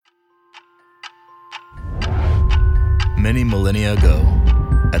Many millennia ago,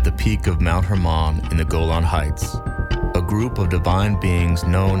 at the peak of Mount Hermon in the Golan Heights, a group of divine beings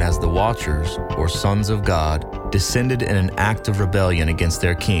known as the Watchers, or Sons of God, descended in an act of rebellion against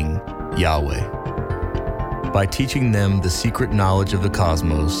their king, Yahweh. By teaching them the secret knowledge of the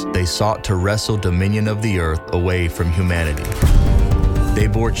cosmos, they sought to wrestle dominion of the earth away from humanity. They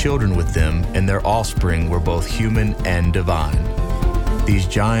bore children with them, and their offspring were both human and divine. These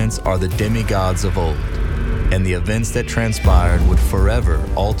giants are the demigods of old, and the events that transpired would forever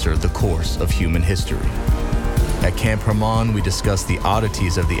alter the course of human history. At Camp Hermon, we discuss the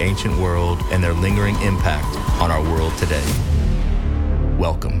oddities of the ancient world and their lingering impact on our world today.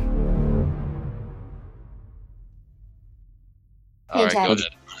 Welcome. Hey, Judd.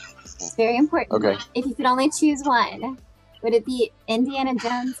 It's very important. Okay. If you could only choose one, would it be Indiana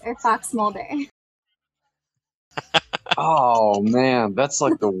Jones or Fox Mulder? Oh man, that's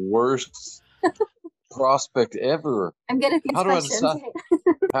like the worst prospect ever. I'm good at these How do I questions.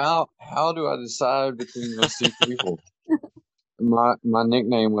 decide? How do I decide between those two people? My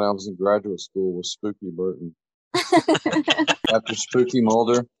nickname when I was in graduate school was Spooky Burton. After Spooky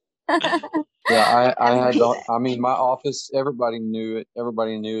Mulder. Yeah, I had. I mean, my office. Everybody knew it.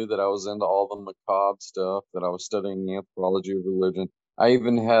 Everybody knew that I was into all the macabre stuff. That I was studying anthropology of religion. I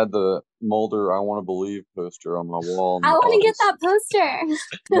even had the Mulder "I Want to Believe" poster on my wall. I want to get that poster.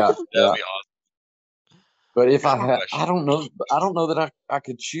 Yeah, That'd be awesome. But if I had, I don't know that I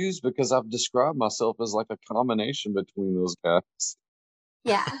could choose because I've described myself as like a combination between those guys.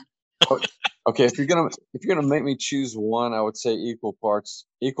 Yeah. Okay, if you're gonna make me choose one, I would say equal parts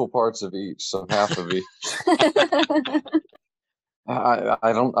of each, so half of each.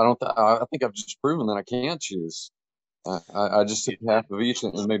 I think I've just proven that I can choose. I just took half of each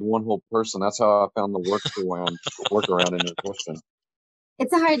and made one whole person. That's how I found the workaround in your question.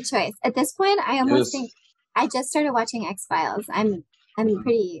 It's a hard choice. At this point, I almost think I just started watching X-Files. I'm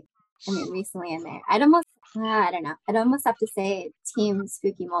recently in there. I don't know. I'd almost have to say Team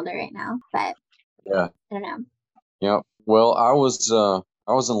Spooky Mulder right now, but yeah, I don't know. Yeah. Well, I was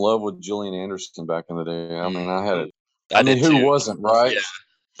in love with Gillian Anderson back in the day. I mean, I had it. I mean, who wasn't, right?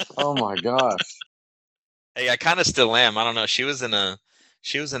 Yeah. Oh my gosh. Hey, I kind of still am. I don't know. She was in a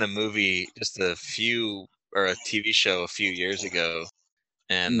movie or a TV show a few years ago,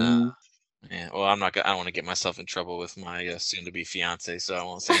 and yeah. Well, I don't want to get myself in trouble with my soon-to-be fiance, so I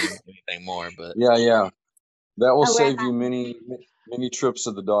won't say anything more. But yeah, that will save you many trips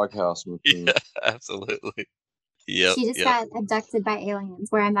to the doghouse with me. Yeah, absolutely. Yep. She just got abducted by aliens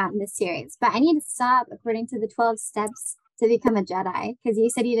where I'm at in this series. But I need to stop according to the 12 steps to become a Jedi, because you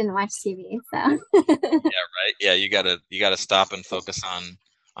said you didn't watch TV, so. Yeah, right. Yeah, you gotta stop and focus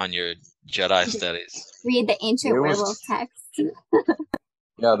on your Jedi studies. Read the ancient werewolf text.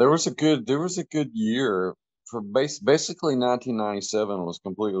 Yeah, there was a good year for basically 1997 was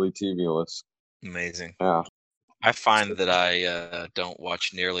completely TV-less. Amazing. Yeah. I find that I don't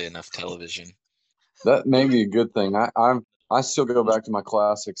watch nearly enough television. That may be a good thing. I still go back to my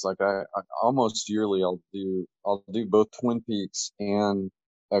classics. Like I almost yearly I'll do both Twin Peaks and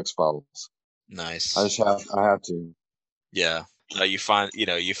X-Files. Nice. I have to. Yeah. You find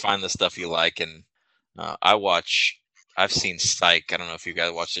the stuff you like, and I've seen Psych. I don't know if you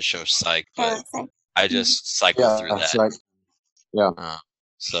guys watch the show Psych, but I just cycle through that. Psych. Yeah.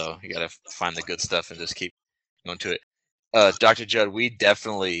 So you gotta find the good stuff and just keep going to it. Dr. Judd, we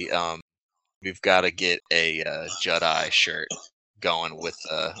definitely we've got to get a Jedi shirt going with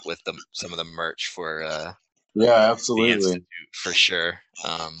some of the merch for yeah, absolutely, the Institute for sure.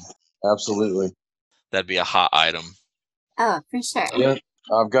 Absolutely, that'd be a hot item. Oh, for sure. Yeah,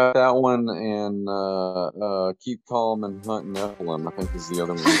 I've got that one, and Keep Calm and Hunt Nephilim, I think, is the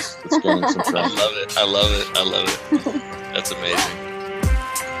other one that's getting some traction. I love it. That's amazing.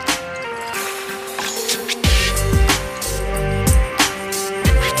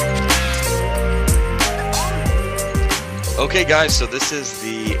 Okay, guys, so this is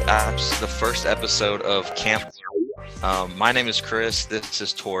the first episode of Camp. My name is Chris. This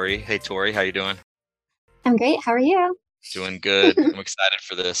is Tori. Hey, Tori, how you doing? I'm great. How are you? Doing good. I'm excited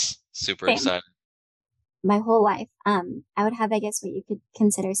for this. Super excited. My whole life, I would have, I guess, what you could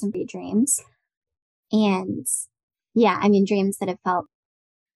consider some big dreams. And yeah, I mean, dreams that have felt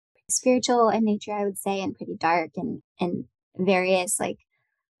spiritual in nature, I would say, and pretty dark and various like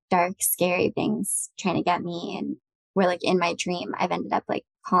dark, scary things trying to get me. And where like in my dream, I've ended up like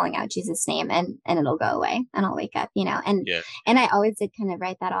calling out Jesus' name and it'll go away and I'll wake up, and I always did kind of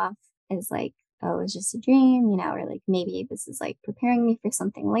write that off as like, oh, it was just a dream, or like maybe this is like preparing me for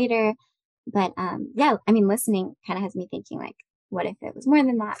something later. But yeah, I mean, listening kind of has me thinking like, what if it was more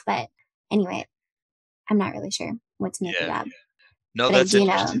than that? But anyway, I'm not really sure what to make of Yeah. that. No, But I that's do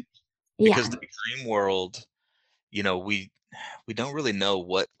know, interesting yeah. because the dream world, we don't really know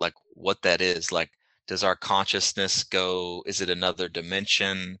what that is. Like, does our consciousness go, is it another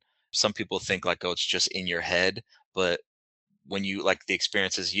dimension? Some people think like, oh, it's just in your head, but when you like the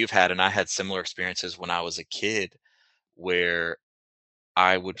experiences you've had, and I had similar experiences when I was a kid where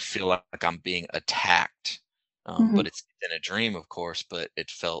I would feel like I'm being attacked. Hmm. But it's in a dream, of course, but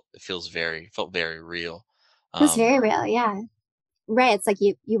felt very real. It was Um, very real, yeah. Right. It's like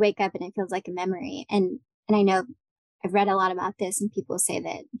you wake up and it feels like a memory. And I know I've read a lot about this, and people say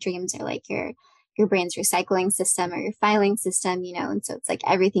that dreams are like your brain's recycling system or your filing system, and so it's like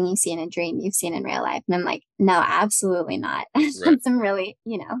everything you see in a dream you've seen in real life. And I'm like, no, absolutely not. right. Some really,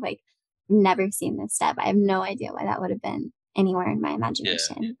 like never seen this stuff. I have no idea why that would have been anywhere in my Yeah.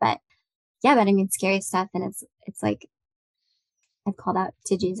 imagination. But yeah, but I mean scary stuff, and it's like I've called out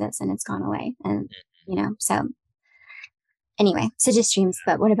to Jesus and it's gone away. And so anyway, so just dreams.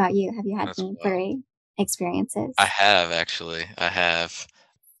 But what about you? Have you had That's any wild. blurry I experiences? have actually. I have.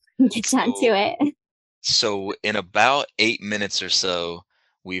 Get down to So it. so in about 8 minutes or so,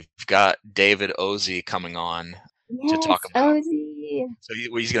 we've got David Ozee coming on to talk Yes, about. Ozee. So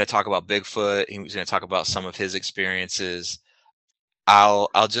he's going to talk about Bigfoot. He's going to talk about some of his experiences. I'll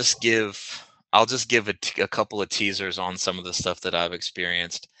just give a couple of teasers on some of the stuff that I've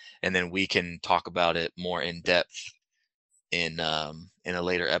experienced, and then we can talk about it more in depth in a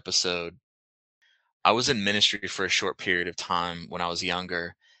later episode. I was in ministry for a short period of time when I was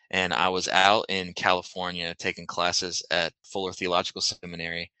younger, and I was out in California taking classes at Fuller Theological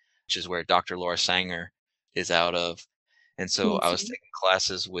Seminary, which is where Dr. Laura Sanger is out of. And so I was Amazing. taking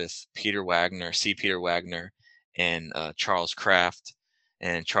classes with Peter Wagner, C. Peter Wagner, and Charles Kraft.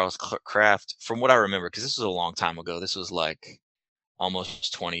 And Kraft, from what I remember, because this was a long time ago, this was like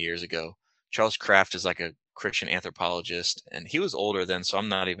almost 20 years ago. Charles Kraft is like a Christian anthropologist, and he was older then, so I'm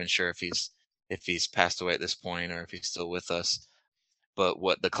not even sure if he's passed away at this point or if he's still with us. But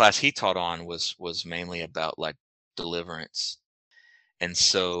what the class he taught on was mainly about like deliverance. And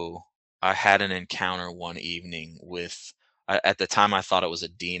so I had an encounter one evening with at the time I thought it was a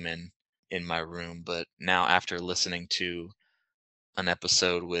demon in my room, but now after listening to an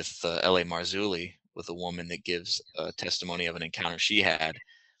episode with L.A. Marzulli, with a woman that gives a testimony of an encounter she had,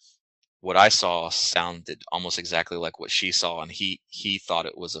 what I saw sounded almost exactly like what she saw, and he thought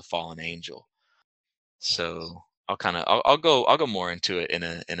it was a fallen angel. So I'll go more into it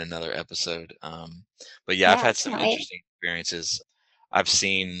in another episode. But yeah, I've Yeah, had some can't wait. interesting experiences. I've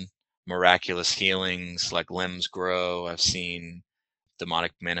seen miraculous healings, like limbs grow. I've seen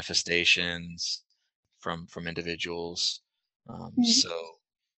demonic manifestations from individuals. Mhm. So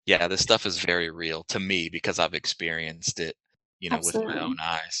yeah, this stuff is very real to me because I've experienced it, with my own Absolutely.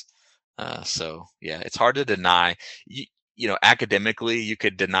 eyes. So yeah, it's hard to deny. Academically, you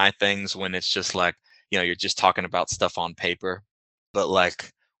could deny things when it's just like, you're just talking about stuff on paper. But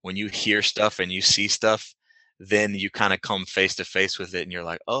like when you hear stuff and you see stuff, then you kind of come face to face with it and you're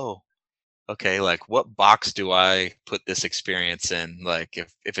like, oh, okay, like what box do I put this experience in? Like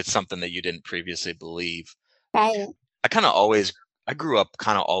if it's something that you didn't previously believe. Right. I kind of always I grew up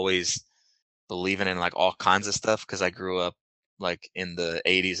kind of always believing in like all kinds of stuff because I grew up like in the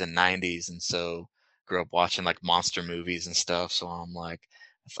 80s and 90s, and so grew up watching like monster movies and stuff. So I'm like,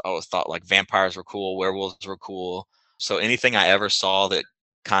 I always thought like vampires were cool, werewolves were cool. So anything I ever saw that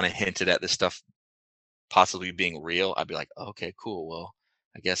kind of hinted at this stuff possibly being real, I'd be like, okay, cool. Well,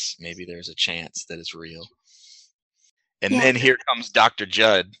 I guess maybe there's a chance that it's real. And Yeah. then here comes Dr.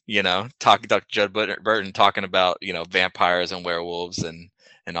 Judd, Dr. Judd Burton talking about, vampires and werewolves and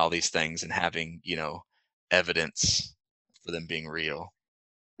all these things and having, evidence for them being real.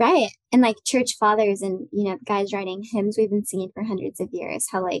 Right. And like church fathers and, guys writing hymns we've been singing for hundreds of years,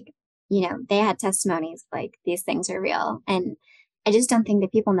 how like, they had testimonies like these things are real. And I just don't think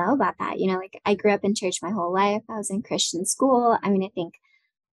that people know about that. Like I grew up in church my whole life. I was in Christian school. I mean, I think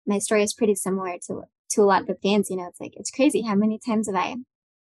my story is pretty similar to a lot of the fans. It's like it's crazy how many times have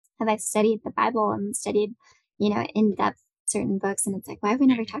I studied the Bible and studied, in depth certain books, and it's like, why have we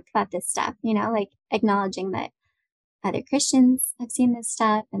never talked about this stuff? Like acknowledging that other Christians have seen this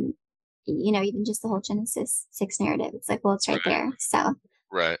stuff, and even just the whole Genesis 6 narrative. It's like, well, it's right Right. there. So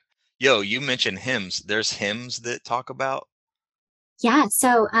Right. Yo, you mentioned hymns. There's hymns that talk about. yeah.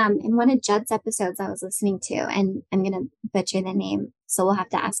 So in one of Judd's episodes I was listening to, and I'm gonna butcher the name, so we'll have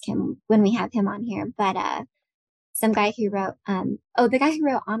to ask him when we have him on here. But some guy who wrote the guy who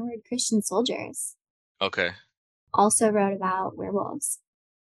wrote Onward Christian Soldiers Okay. also wrote about werewolves.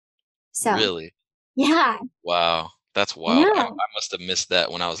 So Really? yeah, Wow. That's I wild. I know. must have missed that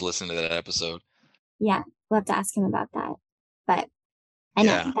when I was listening to that episode. Yeah, we'll have to ask him about that. But I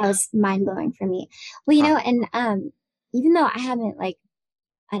know Yeah. that was mind blowing for me. Well, you know, and even though I haven't like,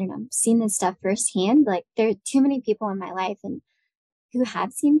 I don't know, seen this stuff firsthand, like there are too many people in my life and who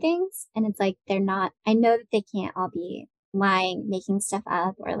have seen things, and it's like they're not, I know that they can't all be lying, making stuff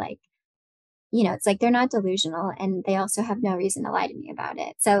up, or like, you know, it's like they're not delusional, and they also have no reason to lie to me about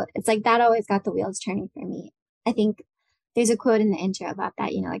it. So it's like that always got the wheels turning for me. I think there's a quote in the intro about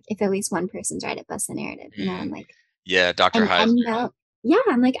that, you know, like if at least one person's right, it busts the narrative, you know, and like, Yeah, Dr. and I Heiser. know, yeah,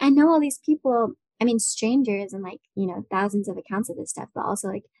 I'm like, I know all these people, I mean, strangers and like, you know, thousands of accounts of this stuff, but also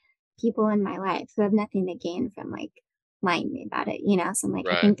like people in my life who have nothing to gain from like lying to me about it, you know? So I'm like, I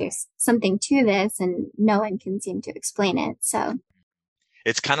Right. think there's something to this and no one can seem to explain it. So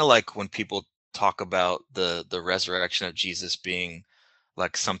It's kind of like when people talk about the resurrection of Jesus being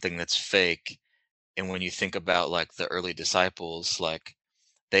like something that's fake. And when you think about like the early disciples, like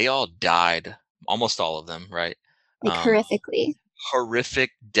they all died, almost all of them, right? like Um, horrifically.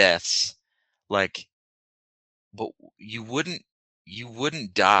 horrific deaths. Like, but you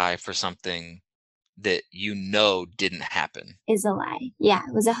wouldn't die for something that you know didn't happen. Is a lie. Yeah,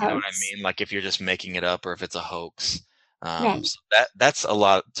 it was a You know what I hoax. mean? Like if you're just making it up or if it's a hoax. Right. So that's a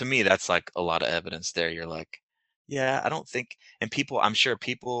lot to me. That's like a lot of evidence there. You're like, yeah, I don't think. And people, I'm sure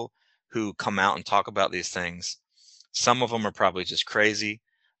people who come out and talk about these things, some of them are probably just crazy.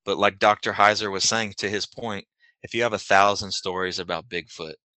 But like Dr. Heiser was saying, to his point, if you have 1,000 stories about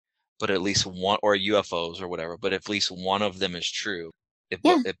Bigfoot, but at least one, or UFOs or whatever, but at least one of them is true, Yeah.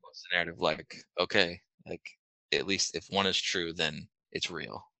 it puts the narrative like, okay, like at least if one is true, then it's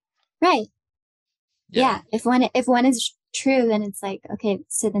real. Right. Yeah. Yeah. If one is true, then it's like, okay,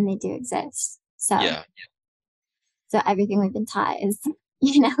 so then they do exist. So Yeah. so everything we've been taught is,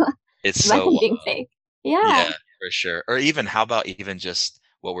 you know, It's about so them being fake. Yeah. yeah, for sure. Or even how about even just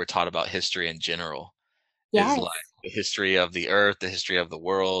what we're taught about history in general is Yes. like the history of the earth, the history of the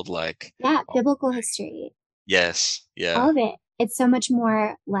world, like Yeah. oh, Biblical history. yes, yeah, All of it. It's so much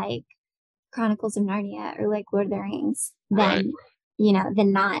more like Chronicles of Narnia or like Lord of the Rings right. than, you know,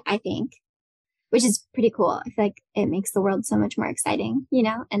 than not, I think, which is pretty cool. I feel like it makes the world so much more exciting, you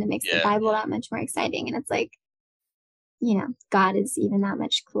know, and it makes the Yeah. Bible that much more exciting. And it's like, you know, God is even that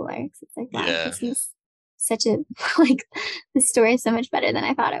much cooler. 'Cause it's like, wow, Yeah. this is such a, like, the story is so much better than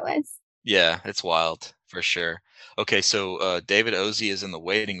I thought it was. Yeah, it's wild for sure. Okay, so David Ozee is in the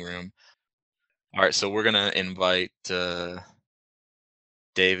waiting room. All right, so we're gonna invite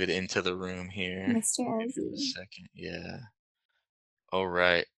David into the room here. Mr. Give him a Ozee. second. Yeah. All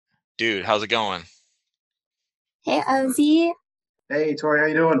right. Dude, how's it going? Hey, Ozee. Hey, Tori, how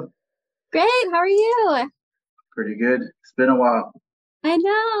you doing? Great. How are you? Pretty good. It's been a while. I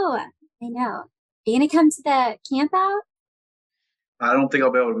know. I know. Are you going to come to the camp out? I don't think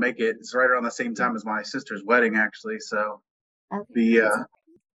I'll be able to make it. It's right around the same time as my sister's wedding, actually. So Okay. be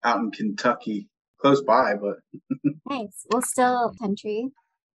out in Kentucky, close by, but Nice. Well, still country.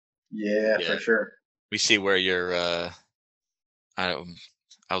 yeah, Yeah. for sure. We see where you're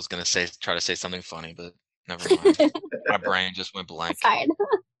I was gonna try to say something funny, but never mind. My brain just went blank. It's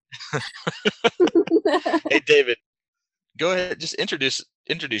hard. Hey David, go ahead, just introduce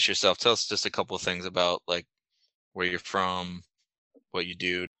yourself. Tell us just a couple of things about like where you're from, what you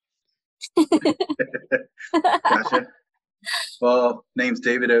do. Gotcha. Well, name's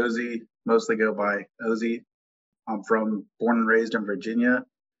David Ozee. Mostly go by Ozee. I'm born and raised in Virginia.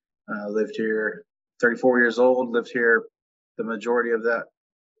 Lived here, 34 years old. Lived here the majority of that,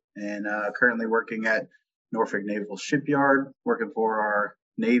 and currently working at Norfolk Naval Shipyard, working for our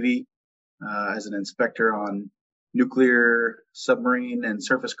Navy as an inspector on nuclear, submarine, and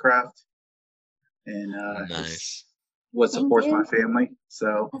surface craft. And Nice. what Thank supports you. my family.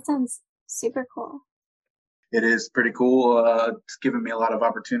 So That sounds super cool. it is pretty cool. It's given me a lot of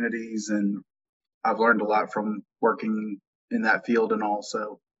opportunities, and I've learned a lot from working in that field and all.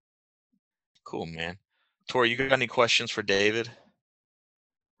 So Cool, man. Tori, you got any questions for David?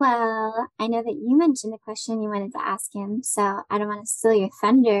 Well, I know that you mentioned a question you wanted to ask him, so I don't want to steal your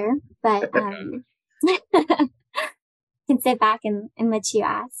thunder, but can sit back and let you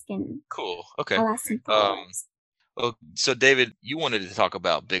ask, and Cool. Okay. I'll ask some follow-ups. Well, so David, you wanted to talk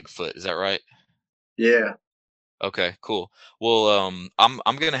about Bigfoot, is that right? yeah, Okay, cool. Well,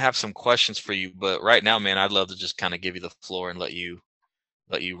 I'm gonna have some questions for you, but right now, man, I'd love to just kind of give you the floor and let you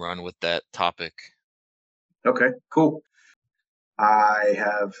run with that topic. okay, cool. I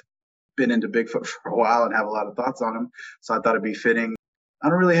have been into Bigfoot for a while and have a lot of thoughts on him. So I thought it'd be fitting. I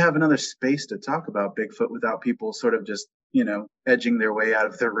don't really have another space to talk about Bigfoot without people sort of just, edging their way out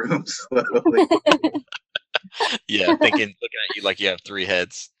of their rooms slowly. Yeah, looking at you like you have three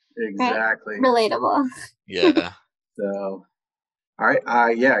heads. Exactly. Right? Relatable. Yeah. So, all right.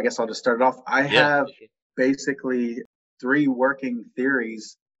 I guess I'll just start it off. I have basically 3 working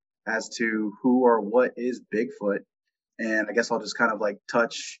theories as to who or what is Bigfoot. And I guess I'll just kind of like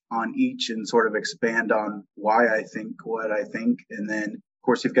touch on each and sort of expand on why I think what I think. And then, of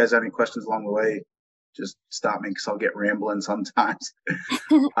course, if you guys have any questions along the way, just stop me because I'll get rambling sometimes.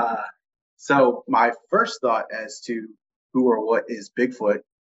 So my first thought as to who or what is Bigfoot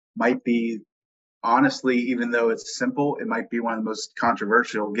might be, honestly, even though it's simple, it might be one of the most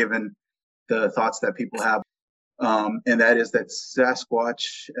controversial given the thoughts that people have. And that is that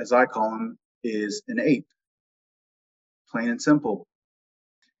Sasquatch, as I call him, is an ape. Plain and simple.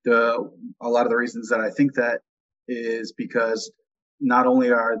 A lot of the reasons that I think that is because not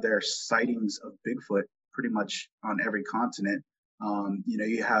only are there sightings of Bigfoot pretty much on every continent,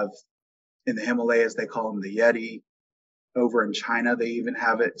 you have in the Himalayas, they call them the Yeti. Over in China, they even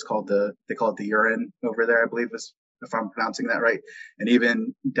have it. They call it the urine over there, I believe, if I'm pronouncing that right. And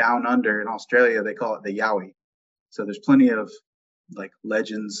even down under in Australia, they call it the Yowie. So there's plenty of like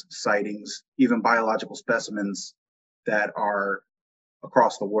legends, sightings, even biological specimens that are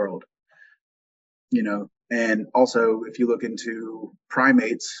across the world. And also if you look into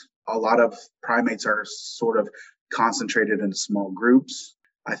primates, a lot of primates are sort of concentrated into small groups.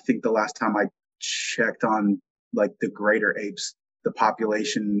 I think the last time I checked on like the greater apes, the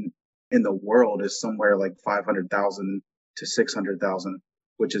population in the world is somewhere like 500,000 to 600,000,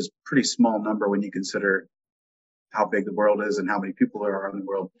 which is a pretty small number when you consider how big the world is and how many people there are in the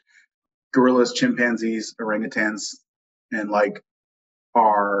world. Gorillas, chimpanzees, orangutans, and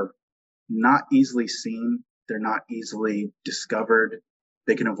are not easily seen. They're not easily discovered.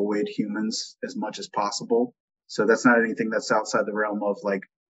 They can avoid humans as much as possible. So that's not anything that's outside the realm of like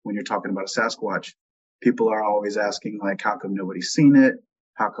when you're talking about a Sasquatch. People are always asking like, how come nobody's seen it?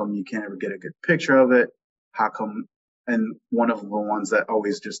 How come you can't ever get a good picture of it? How come? And one of the ones that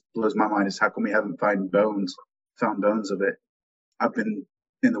always just blows my mind is how come we haven't found bones of it? I've been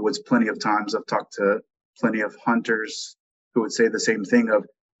in the woods plenty of times. I've talked to plenty of hunters who would say the same thing of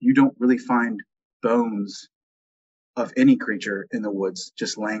you don't really find bones of any creature in the woods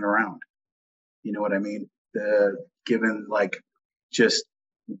just laying around. You know what I mean? Given like just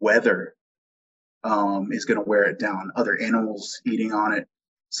weather is going to wear it down, other animals eating on it.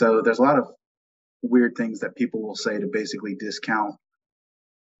 So there's a lot of weird things that people will say to basically discount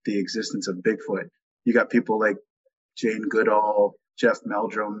the existence of Bigfoot. You got people like Jane Goodall, Jeff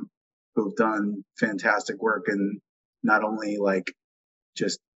Meldrum, who've done fantastic work in not only like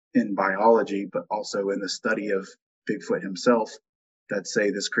just in biology, but also in the study of Bigfoot himself that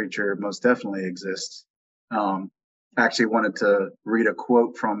say this creature most definitely exists. I actually wanted to read a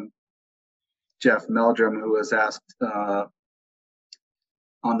quote from Jeff Meldrum, who was asked on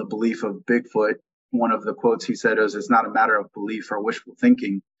the belief of Bigfoot. One of the quotes he said is, "It's not a matter of belief or wishful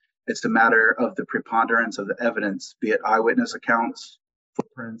thinking. It's a matter of the preponderance of the evidence, be it eyewitness accounts,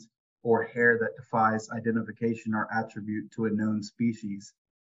 footprints, or hair that defies identification or attribute to a known species."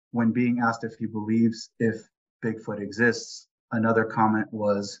 When being asked if he believes if Bigfoot exists, another comment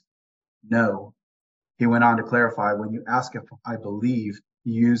was, "No." He went on to clarify, when you ask if I believe,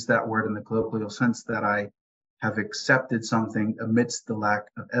 you use that word in the colloquial sense that I have accepted something amidst the lack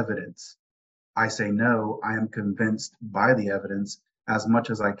of evidence. I say no, I am convinced by the evidence as much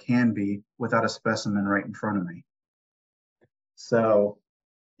as I can be without a specimen right in front of me. So,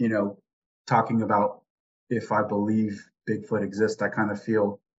 talking about if I believe Bigfoot exists, I kind of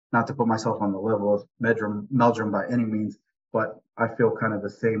feel, not to put myself on the level of Meldrum by any means, but I feel kind of the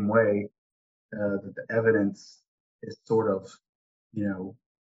same way, that the evidence is sort of,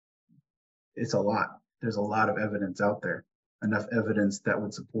 it's a lot. There's a lot of evidence out there, enough evidence that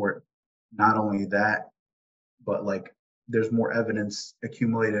would support not only that, but like there's more evidence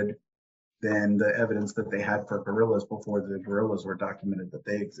accumulated than the evidence that they had for gorillas before the gorillas were documented that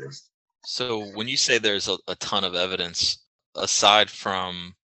they exist. So when you say there's a ton of evidence, aside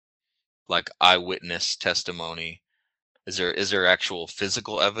from like eyewitness testimony, is there actual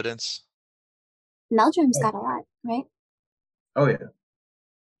physical evidence? Meldrum's got a lot, right? Oh yeah.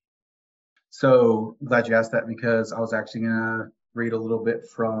 So glad you asked that, because I was actually gonna read a little bit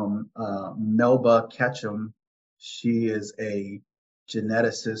from Melba Ketchum. She is a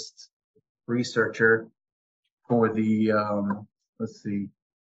geneticist researcher for the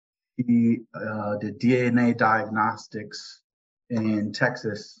he did DNA diagnostics in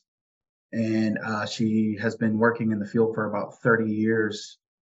Texas, and she has been working in the field for about 30 years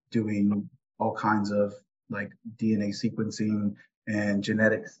doing all kinds of like DNA sequencing and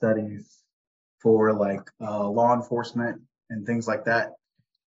genetic studies for like law enforcement and things like that.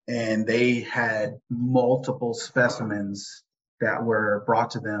 and they had multiple specimens that were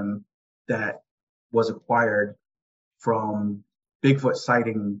brought to them that was acquired from Bigfoot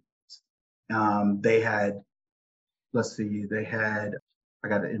sightings. They had, let's see, I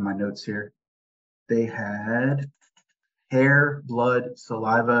got it in my notes here. They had hair, blood,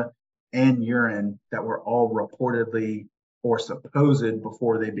 saliva, and urine that were all reportedly or supposed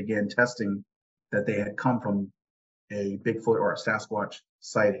before they began testing that they had come from a Bigfoot or a Sasquatch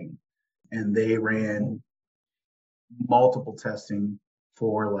sighting. And they ran multiple testing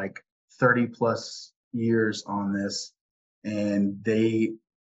for like 30 plus years on this. And they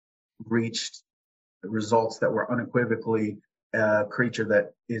reached results that were unequivocally a creature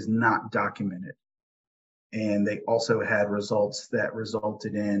that is not documented. And they also had results that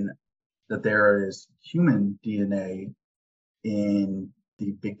resulted in that there is human DNA in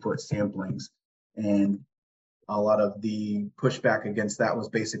the Bigfoot samplings. And a lot of the pushback against that was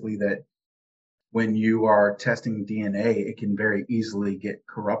basically that when you are testing DNA, it can very easily get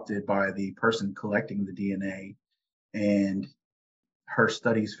corrupted by the person collecting the DNA. And her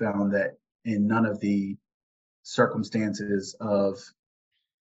studies found that in none of the circumstances of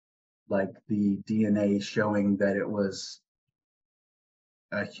like the DNA showing that it was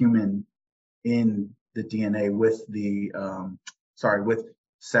a human in the DNA with the with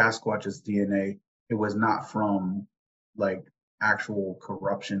Sasquatch's DNA, it was not from like actual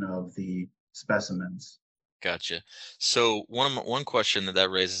corruption of the specimens. Gotcha. So one question that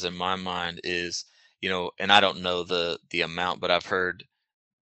raises in my mind is, and I don't know the amount, but I've heard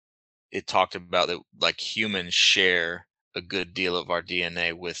it talked about that like humans share a good deal of our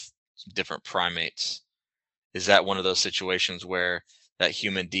DNA with different primates. Is that one of those situations where that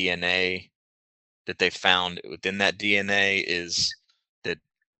human DNA that they found within that DNA is that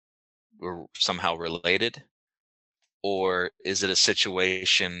we're somehow related? Or is it a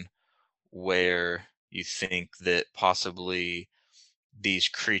situation where you think that possibly these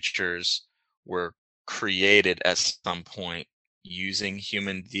creatures were created at some point using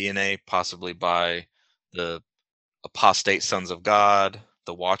human DNA, possibly by the apostate sons of God,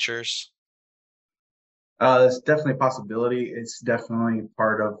 the Watchers? It's definitely a possibility. It's definitely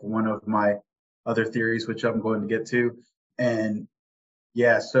part of one of my other theories, which I'm going to get to. And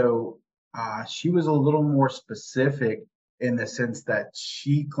yeah, so she was a little more specific in the sense that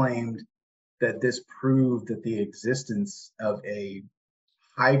she claimed that this proved that the existence of a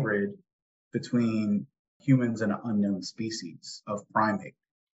hybrid between humans and an unknown species of primate.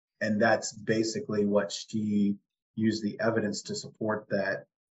 And that's basically what she used the evidence to support that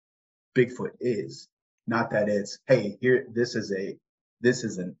Bigfoot is. Not that it's, hey, here, this is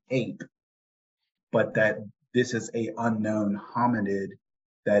an ape, but that this is a unknown hominid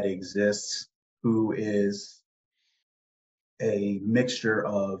that exists who is a mixture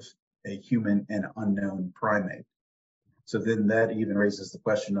of a human and unknown primate. So then that even raises the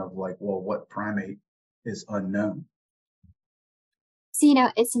question of like, well, what primate is unknown? So,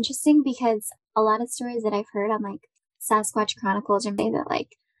 it's interesting because a lot of stories that I've heard on like Sasquatch Chronicles and say that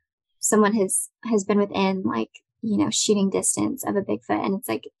like someone has been within like, shooting distance of a Bigfoot and it's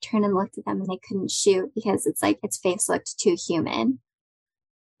like turned and looked at them and they couldn't shoot because it's like its face looked too human.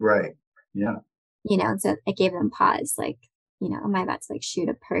 Right. Yeah. And so it gave them pause, like, am I about to like shoot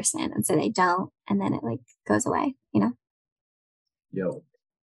a person? And so they don't, and then it like goes away, Yo.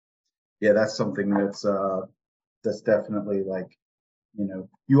 Yeah, that's something that's definitely like,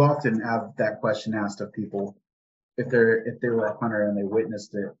 you often have that question asked of people if they were a hunter and they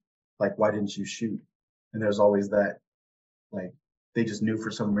witnessed it, like, why didn't you shoot? And there's always that, like, they just knew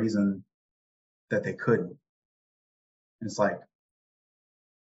for some reason that they couldn't. And it's like,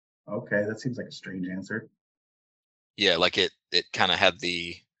 okay, that seems like a strange answer. Yeah, like it kind of had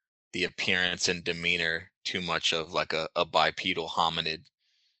the appearance and demeanor too much of like a bipedal hominid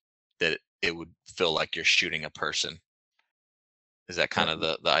that it would feel like you're shooting a person. Is that kind of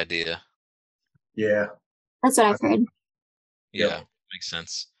the idea? Yeah. That's what I've heard. Yeah, Yep. makes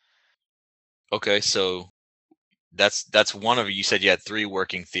sense. Okay, so that's one of you said you had three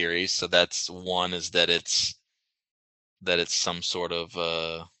working theories. So that's one is that it's some sort of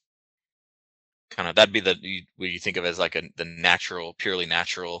kind of that'd be what you think of as like the natural, purely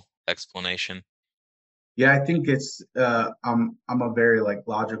natural explanation. Yeah, I think it's I'm a very like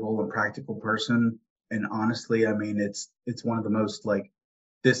logical and practical person. And honestly, I mean it's one of the most like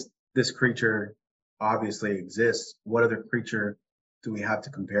this creature obviously exists. What other creature do we have to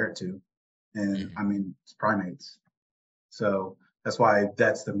compare it to? And I mean it's primates. So that's why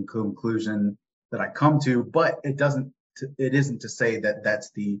that's the conclusion that I come to, but it isn't to say that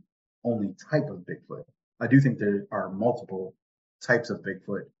that's the only type of Bigfoot. I do think there are multiple types of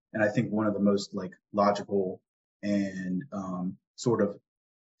Bigfoot. And I think one of the most like logical and sort of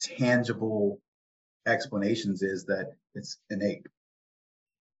tangible explanations is that it's an ape.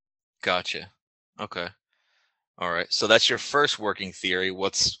 Gotcha. Okay. All right. So that's your first working theory.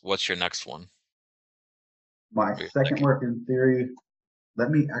 What's your next one? My Your second working theory,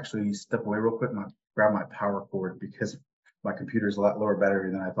 let me actually step away real quick and grab my power cord because my computer's a lot lower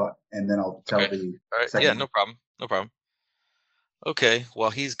battery than I thought. And then I'll tell Okay. the All right. second Yeah, one. no problem. No problem. Okay.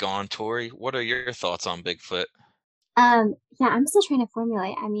 While he's gone, Tori, what are your thoughts on Bigfoot? Yeah, I'm still trying to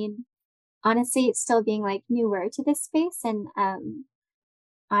formulate. I mean, honestly, it's still being like newer to this space, and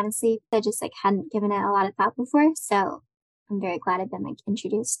honestly, I just like hadn't given it a lot of thought before. So I'm very glad I've been like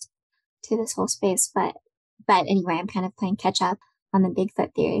introduced to this whole space. But anyway, I'm kind of playing catch up on the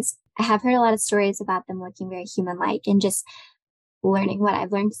Bigfoot theories. I have heard a lot of stories about them looking very human-like, and just learning what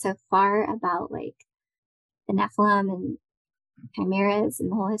I've learned so far about like the Nephilim and chimeras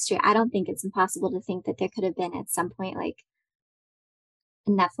and the whole history. I don't think it's impossible to think that there could have been at some point like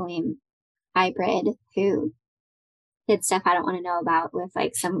a Nephilim hybrid who did stuff I don't want to know about with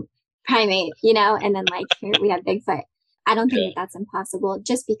like some primate, and then like here we have Bigfoot. I don't think that that's impossible,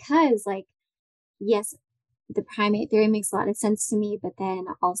 just because like, yes, the primate theory makes a lot of sense to me, but then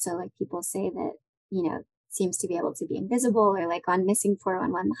also like people say that, seems to be able to be invisible, or like on Missing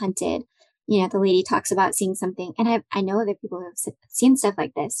 411 Hunted, the lady talks about seeing something. And I know other people who have seen stuff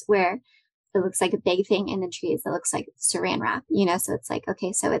like this where it looks like a big thing in the trees that looks like saran wrap, so it's like,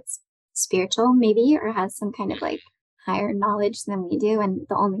 okay, so it's spiritual maybe, or has some kind of like higher knowledge than we do. And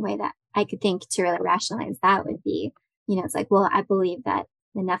the only way that I could think to really rationalize that would be, it's like, well, I believe that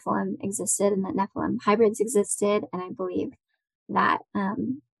the Nephilim existed and that Nephilim hybrids existed. And I believe that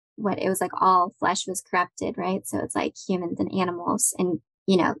what it was like all flesh was corrupted, right? So it's like humans and animals. And,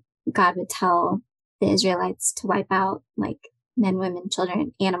 God would tell the Israelites to wipe out like men, women,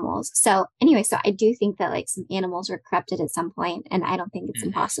 children, animals. So anyway, so I do think that like some animals were corrupted at some point, and I don't think it's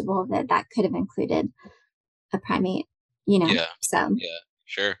impossible that that could have included a primate, Yeah. So Yeah,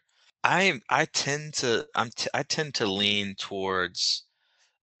 sure. I tend to lean towards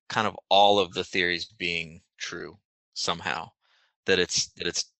kind of all of the theories being true somehow. That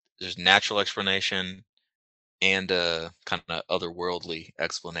there's natural explanation and a kind of otherworldly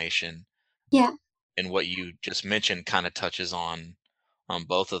explanation. yeah. And what you just mentioned kind of touches on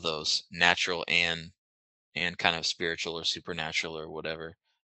both of those, natural and kind of spiritual or supernatural or whatever.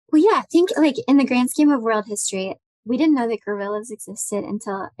 Well, yeah, I think like in the grand scheme of world history, we didn't know that gorillas existed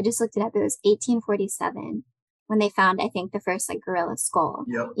until I just looked it up. It was 1847 when they found, I think, the first like gorilla skull.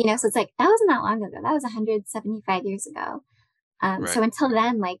 Yep. So it's like that wasn't that long ago. That was 175 years ago. Right. So until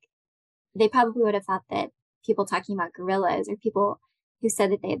then, like they probably would have thought that people talking about gorillas, or people who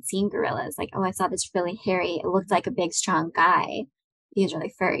said that they had seen gorillas, like, oh, I saw this really hairy, it looked like a big, strong guy. He was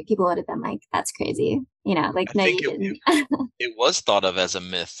really furry. People would have been like, that's crazy. Like, I no, think you didn't. it was thought of as a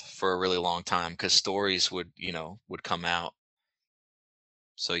myth for a really long time because stories would come out.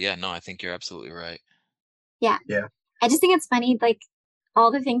 So yeah, no, I think you're absolutely right. Yeah. Yeah. I just think it's funny, like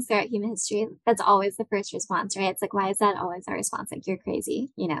all the things throughout human history, that's always the first response, right? It's like, why is that always our response? Like, you're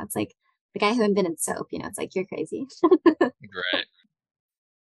crazy. It's like the guy who invented soap, it's like, you're crazy. Right.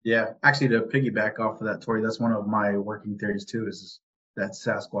 Yeah. Actually, to piggyback off of that, Tori, that's one of my working theories too, is that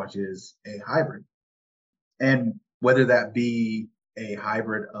Sasquatch is a hybrid. And whether that be a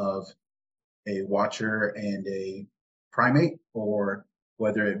hybrid of a watcher and a primate, or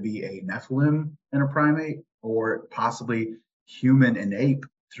whether it be a Nephilim and a primate, or possibly human and ape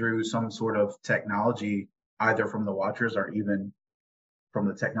through some sort of technology, either from the watchers or even from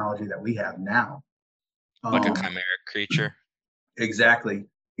the technology that we have now. Like a chimeric creature. Exactly.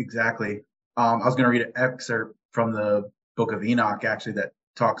 I was going to read an excerpt from the Book of Enoch, actually, that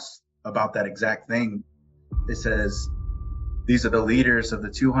talks about that exact thing. It says, "These are the leaders of the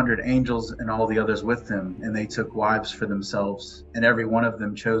 200 angels and all the others with them, and they took wives for themselves, and every one of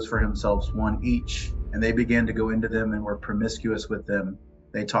them chose for himself one each, and they began to go into them and were promiscuous with them.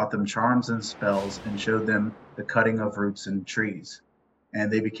 They taught them charms and spells and showed them the cutting of roots and trees. And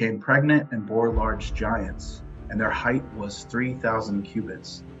they became pregnant and bore large giants, and their height was 3,000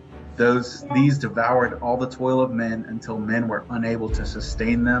 cubits. These devoured all the toil of men until men were unable to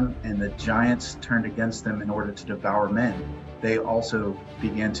sustain them, and the giants turned against them in order to devour men. They also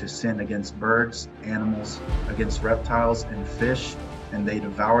began to sin against birds, animals, against reptiles and fish, and they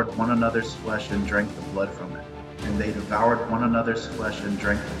devoured one another's flesh and drank the blood from it. And they devoured one another's flesh and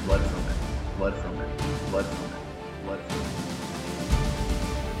drank the blood from it. Blood from it. Blood from it. Blood from it."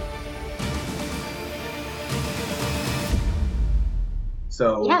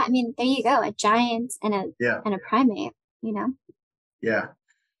 So yeah, I mean, there you go, a giant and a primate. Yeah.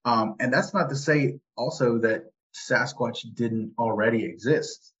 And that's not to say also that Sasquatch didn't already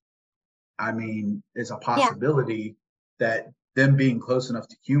exist. I mean, it's a Yeah. possibility that them being close enough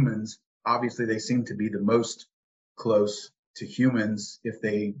to humans, obviously they seem to be the most close to humans if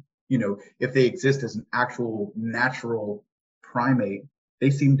they, if they exist as an actual natural primate,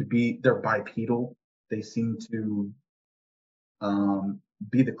 they're bipedal. They seem to um,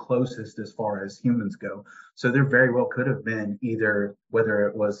 be the closest as far as humans go. So there very well could have been either, whether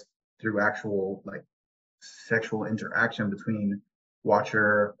it was through actual like sexual interaction between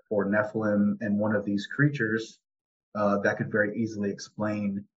Watcher or Nephilim and one of these creatures, that could very easily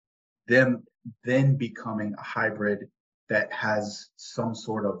explain them then becoming a hybrid that has some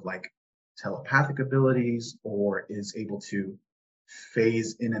sort of like telepathic abilities or is able to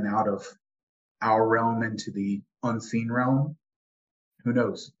phase in and out of our realm into the unseen realm. Who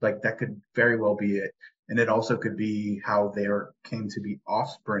knows? Like that could very well be it. And it also could be how there came to be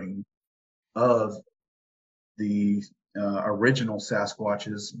offspring of the original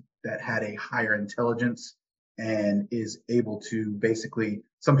Sasquatches that had a higher intelligence and is able to basically,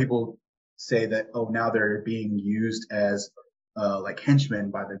 some people say that, oh, now they're being used as like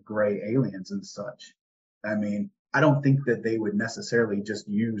henchmen by the gray aliens and such. I mean, I don't think that they would necessarily just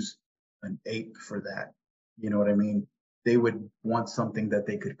use an ape for that. You know what I mean? They would want something that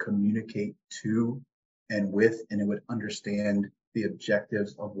they could communicate to and with, and it would understand the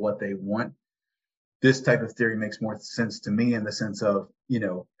objectives of what they want. This type of theory makes more sense to me in the sense of,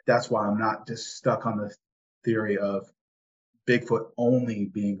 that's why I'm not just stuck on the theory of Bigfoot only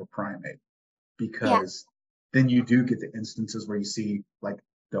being a primate, Yeah. because then you do get the instances where you see like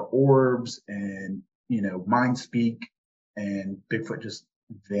the orbs and, mind speak and Bigfoot just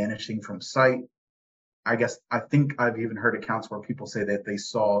vanishing from sight. I think I've even heard accounts where people say that they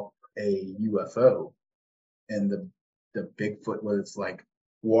saw a UFO and the Bigfoot was like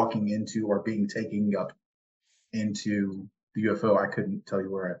walking into or being taken up into the UFO. I couldn't tell you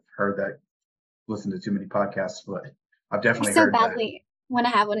where I've heard that, listened to too many podcasts, but I've I definitely so heard that. badly want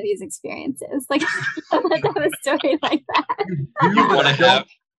to have one of these experiences. Like, I want to have a story like that. You do, but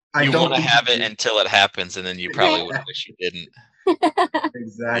I don't want to think have you it do. until it happens, and then you probably would wish you didn't.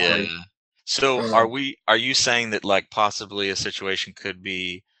 Exactly. Yeah. So are you saying that like possibly a situation could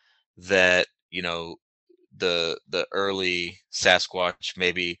be that, the early Sasquatch,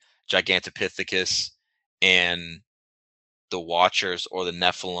 maybe Gigantopithecus, and the Watchers or the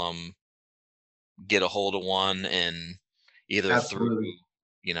Nephilim get a hold of one, and either through,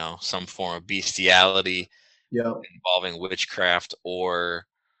 Absolutely. some form of bestiality Yep. involving witchcraft, or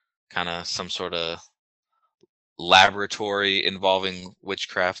kind of some sort of laboratory involving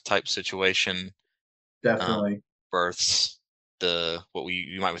witchcraft type situation, um, Definitely. births what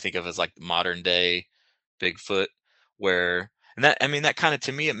you might think of as like modern day Bigfoot, where, and that, I mean, that kind of,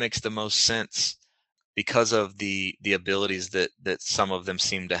 to me, it makes the most sense because of the abilities that some of them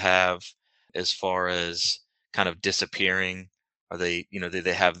seem to have, as far as kind of disappearing. Are they, do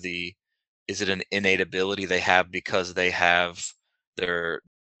they have is it an innate ability they have because they have, they're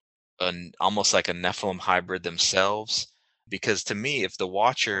an almost like a Nephilim hybrid themselves? Because to me, if the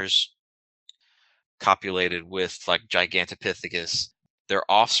Watchers copulated with like Gigantopithecus, their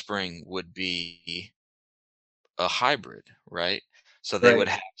offspring would be a hybrid, right? So they would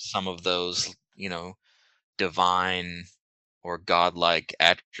Right. have some of those, divine or godlike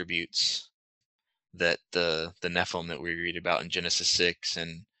attributes that the Nephilim that we read about in Genesis 6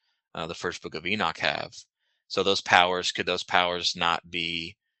 and the first book of Enoch have. So could those powers not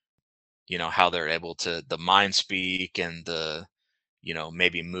be, how they're able to, the mind speak, and the,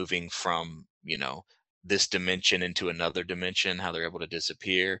 maybe moving from, this dimension into another dimension, how they're able to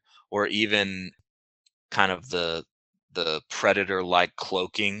disappear, or even kind of the predator like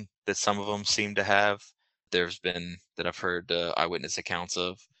cloaking that some of them seem to have. There's been that I've heard eyewitness accounts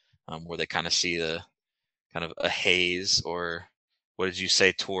of, where they kind of see the kind of a haze, or what did you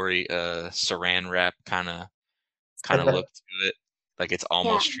say, Tori? Saran wrap kind of look to it, like it's Yeah.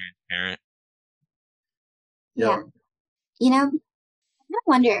 almost transparent. Yeah. Yep. I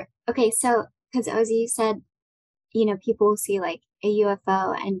wonder, okay, so, because Ozzy said, people see like a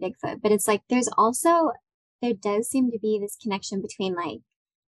UFO and Bigfoot, but it's like there does seem to be this connection between like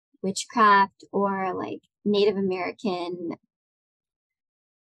witchcraft or like Native American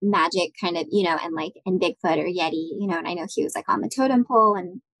magic kind of, and Bigfoot or Yeti, and I know he was like on the totem pole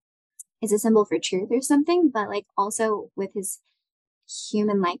and is a symbol for truth or something, but like also with his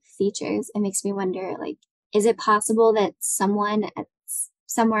human like features, it makes me wonder, like, is it possible that someone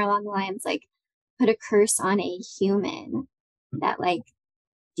somewhere along the lines like put a curse on a human that like,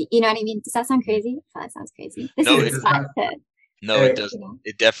 you know what I mean? Does that sound crazy? That sounds crazy. This No, is a It does spot not. to No, it doesn't. You know,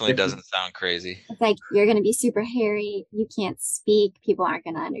 It definitely If you, doesn't sound crazy. it's like you're going to be super hairy. You can't speak. People aren't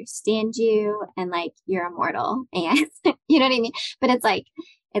going to understand you. And like you're immortal. And you know what I mean? But it's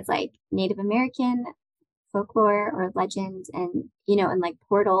like Native American folklore or legend and, you know, and like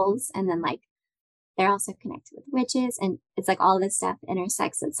portals. And then like they're also connected with witches. And it's like all this stuff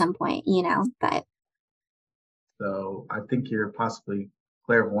intersects at some point, you know, but. so I think you're possibly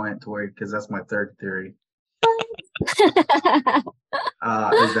clairvoyant, Tori, because that's my third theory. Is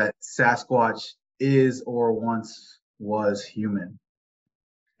that Sasquatch is or once was human.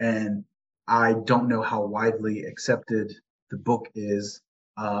 And I don't know how widely accepted the book is,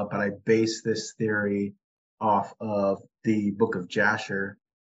 but I base this theory off of the book of Jasher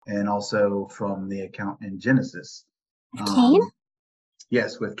and also from the account in Genesis. Cain?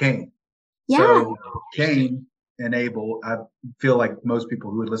 Yes, with Cain. Yeah. So Cain and Abel, I feel like most people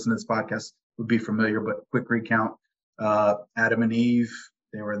who would listen to this podcast would be familiar, but quick recount. Adam and Eve,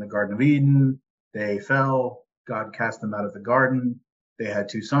 they were in the Garden of Eden. They fell. God cast them out of the garden. They had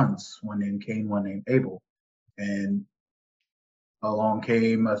two sons, one named Cain, one named Abel. And along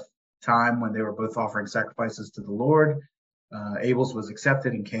came a time when they were both offering sacrifices to the Lord. Abel's was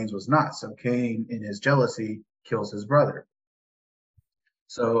accepted and Cain's was not. So Cain, in his jealousy, kills his brother.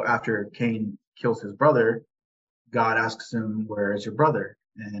 So after Cain kills his brother, God asks him, "Where is your brother?"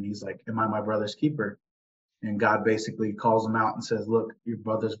 And he's like, "Am I my brother's keeper?" And God basically calls him out and says, "Look, your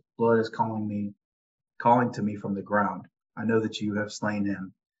brother's blood is calling to me from the ground. I know that you have slain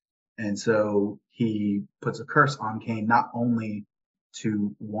him." And so he puts a curse on Cain, not only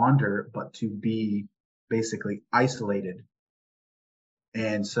to wander, but to be basically isolated.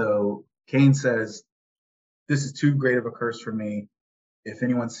 And so Cain says, "This is too great of a curse for me. If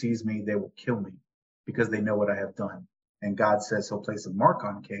anyone sees me, they will kill me because they know what I have done." And God says he'll place a mark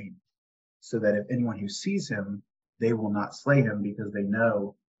on Cain so that if anyone who sees him, they will not slay him because they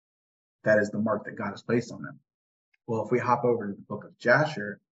know that is the mark that God has placed on them. Well, if we hop over to the book of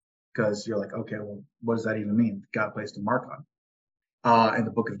Jasher, because you're like, okay, well, what does that even mean? God placed a mark on. In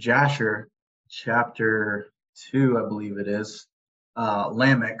the book of Jasher, chapter 2, I believe it is,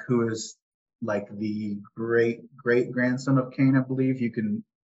 Lamech, who is like the great grandson of Cain, I believe.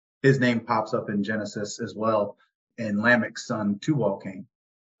 His name pops up in Genesis as well, and Lamech's son Tubal Cain.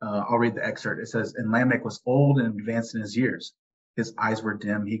 I'll read the excerpt. It says, "And Lamech was old and advanced in his years. His eyes were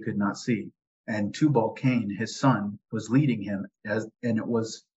dim, he could not see. And Tubal Cain, his son, was leading him, and it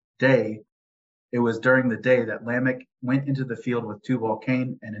was during the day that Lamech went into the field with Tubal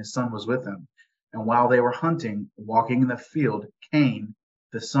Cain, and his son was with him. And while they were hunting, walking in the field, Cain,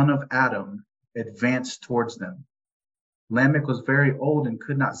 the son of Adam, advanced towards them. Lamech was very old and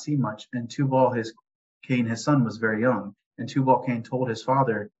could not see much, and Cain, his son, was very young. And Tubal Cain told his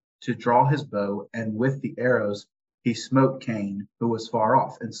father to draw his bow, and with the arrows he smote Cain, who was far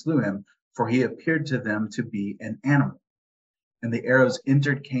off, and slew him, for he appeared to them to be an animal. And the arrows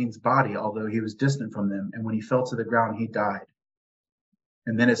entered Cain's body, although he was distant from them, and when he fell to the ground, he died."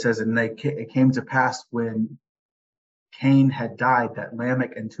 And then it says, "And it came to pass when Cain had died that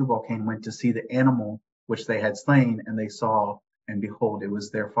Lamech and Tubal Cain went to see the animal which they had slain, and they saw, and behold, it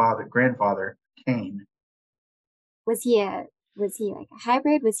was their grandfather, Cain." Was he like a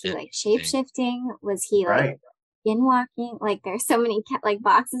hybrid? Was he like shape shifting? Was he like Right. skin walking? Like there's so many like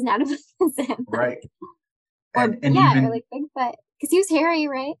boxes now to put this in. Right. Or And yeah, even, or like Bigfoot, because he was hairy,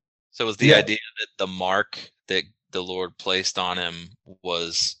 right? So was the Yeah. idea that the mark that the Lord placed on him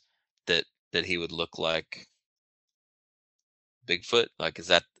was that he would look like Bigfoot? Like, is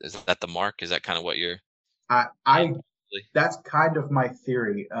that the mark? Is that kind of what you're? that's kind of my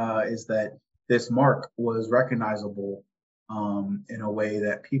theory, is that this mark was recognizable in a way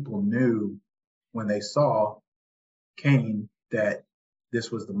that people knew when they saw Cain that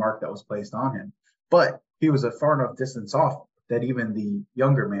this was the mark that was placed on him. But he was a far enough distance off that even the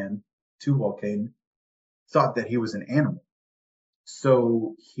younger man, Tubal Cain, thought that he was an animal.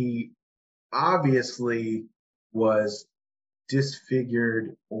 So he obviously was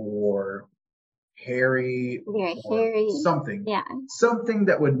disfigured or hairy, Very or hairy. something. Yeah. Something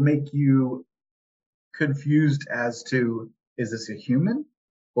that would make you confused as to, is this a human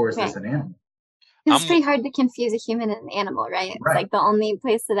or is this an animal? It's pretty hard to confuse a human and an animal, right? It's like the only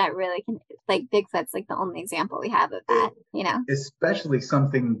place that really can, like Bigfoot's like the only example we have of that, you know? Especially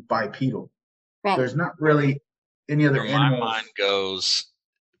something bipedal. Right. There's not really any other Where animals. my mind goes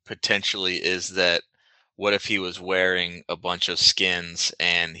potentially is that what if he was wearing a bunch of skins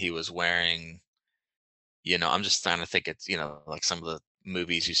and he was wearing, I'm just trying to think it's, like some of the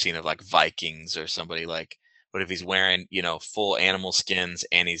movies you've seen of like Vikings or somebody, like, what if he's wearing, full animal skins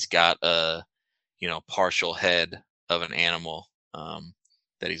and he's got a, partial head of an animal,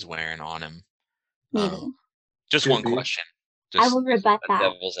 that he's wearing on him. Maybe. Just Could one be. question. I Just will rebut a that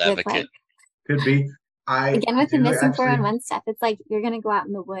devil's with advocate. Could be. I again with the do missing actually. 411 stuff. It's like you're gonna go out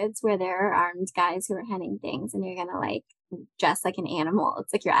in the woods where there are armed guys who are hunting things, and you're gonna like dress like an animal.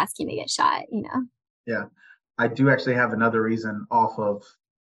 It's like you're asking to get shot, you know? Yeah, I do actually have another reason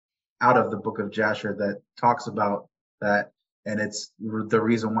out of the book of Jasher that talks about that, and it's the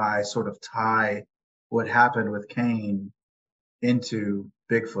reason why I sort of tie what happened with Cain into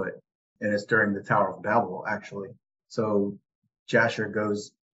Bigfoot, and it's during the Tower of Babel, actually. So Jasher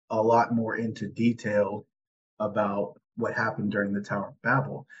goes a lot more into detail about what happened during the Tower of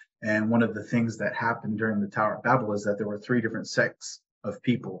Babel. And one of the things that happened during the Tower of Babel is that there were 3 different sects of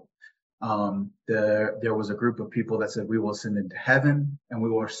people. There was a group of people that said, we will ascend into heaven and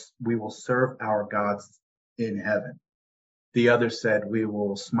we will serve our gods in heaven. The others said, we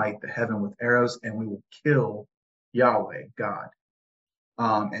will smite the heaven with arrows and we will kill Yahweh, God.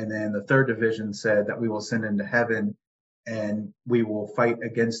 And then the 3rd division said that we will ascend into heaven and we will fight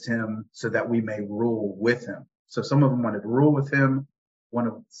against him so that we may rule with him. So some of them wanted to rule with him,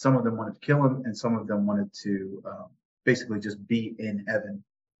 some of them wanted to kill him, and some of them wanted to basically just be in heaven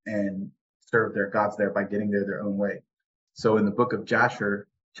and serve their gods there by getting there their own way. So in the book of Jasher,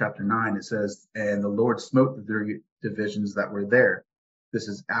 chapter 9, it says, and the Lord smote the 3 divisions that were there. This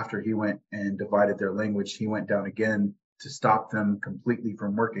is after he went and divided their language. He went down again to stop them completely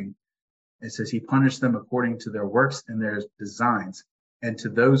from working. It says he punished them according to their works and their designs. And to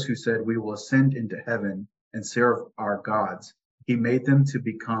those who said, we will ascend into heaven and serve our gods, he made them to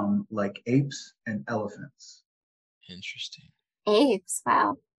become like apes and elephants. Interesting. Apes,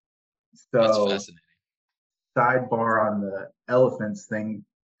 wow. That's So, fascinating. sidebar on the elephants thing,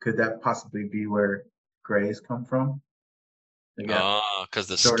 could that possibly be where grays come from? Because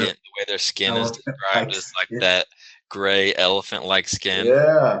the sort skin, of the way their skin is elephant-like described is like skin. that gray elephant-like skin.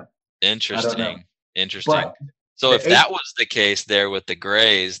 Yeah. Interesting. Interesting. But So the if that was the case there with the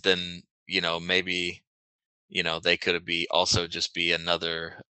grays, then maybe they could also just be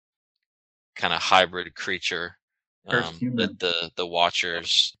another kind of hybrid creature human. that the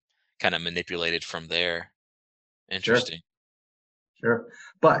Watchers kind of manipulated from there. Interesting. Sure.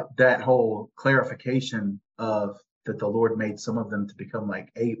 But that whole clarification of that the Lord made some of them to become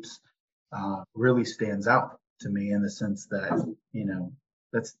like apes really stands out to me in the sense that,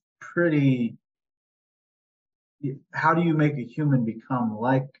 that's pretty. How do you make a human become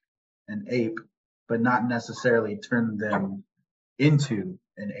like an ape, but not necessarily turn them into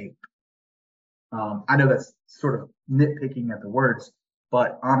an ape? I know that's sort of nitpicking at the words,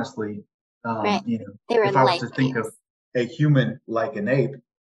 but honestly, Right. if I was to think of a human like an ape,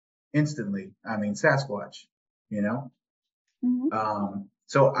 instantly, I mean Sasquatch, Mhm.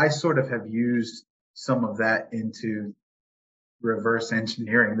 So I sort of have used some of that into reverse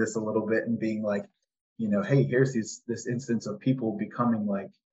engineering this a little bit and being like, hey, here's this instance of people becoming like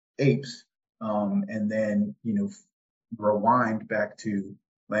apes, and then rewind back to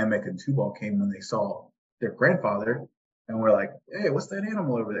Lamech and Tubal came when they saw their grandfather, and we're like, hey, what's that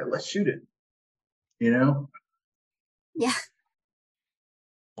animal over there? Let's shoot it. Yeah.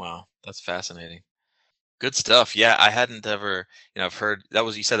 Wow, that's fascinating. Good stuff. Yeah, I hadn't ever, I've heard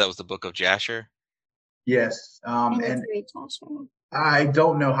you said that was the book of Jasher? Yes. And I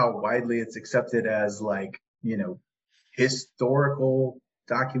don't know how widely it's accepted as historical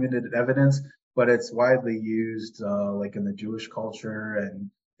documented evidence, but it's widely used like in the Jewish culture and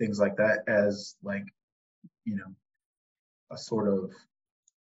things like that as a sort of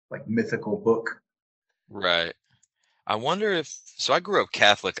like mythical book. Right. I wonder so I grew up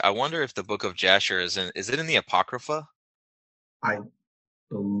Catholic. I wonder if the book of Jasher is it in the Apocrypha? I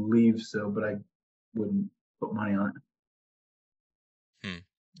believe so, but I wouldn't put money on it.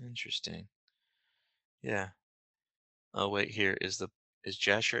 Interesting. Yeah. Oh wait, here is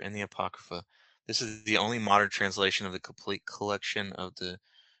Jasher in the Apocrypha. This is the only modern translation of the complete collection of the.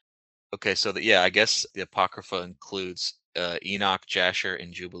 Okay, so I guess the Apocrypha includes Enoch, Jasher,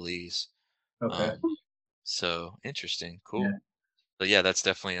 and Jubilees. Okay. So interesting, cool. Yeah. But yeah, that's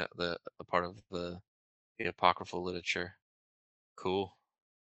definitely a part of the apocryphal literature. Cool.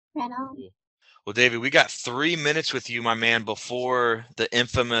 Right on. Cool. Well, David, we got 3 minutes with you, my man, before the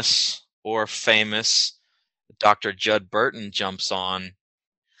infamous or famous Dr. Judd Burton jumps on.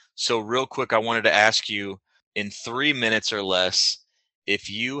 So real quick, I wanted to ask you in 3 minutes or less, if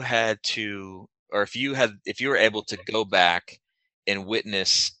you were able to go back and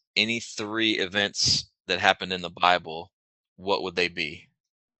witness any 3 events that happened in the Bible, what would they be?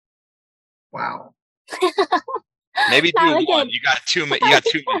 Wow. Maybe do one. You got 2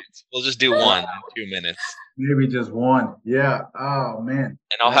 minutes. We'll just do one in 2 minutes. Maybe just one. Yeah. Oh man.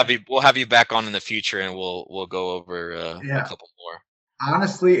 And we'll have you back on in the future, and we'll go over a Yeah. couple more.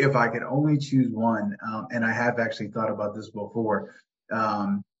 Honestly, if I could only choose one, and I have actually thought about this before,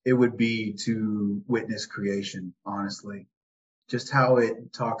 it would be to witness creation, honestly. Just how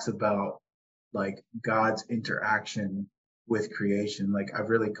it talks about like God's interaction with creation. Like I've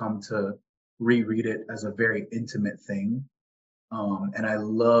really come to reread it as a very intimate thing. And I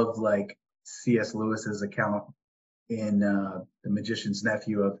love like C.S. Lewis's account in The Magician's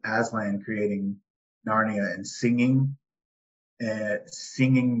Nephew of Aslan creating Narnia and singing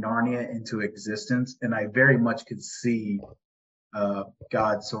Narnia into existence. And I very much could see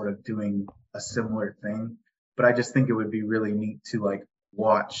God sort of doing a similar thing. But I just think it would be really neat to like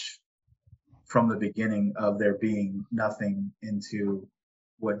watch from the beginning of there being nothing into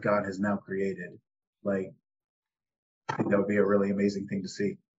what God has now created. Like, I think that would be a really amazing thing to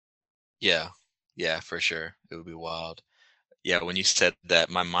see. Yeah, yeah, for sure. It would be wild. Yeah, when you said that,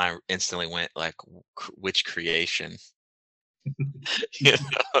 my mind instantly went like, which creation? You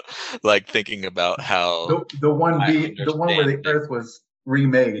know, like thinking about how The one I where the understand it. earth was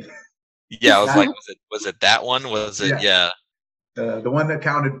remade. Yeah, I was like, That, was it that one? Was it? yeah. Yeah, The one that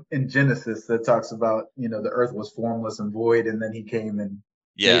counted in Genesis that talks about, the earth was formless and void, and then he came and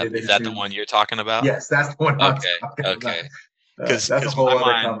made yeah. it Is that the into. one you're talking about? Yes, that's the one I'm Okay, talking about. okay. Because That's a whole my other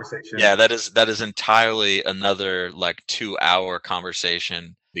mind, conversation. yeah, that is entirely another like 2 hour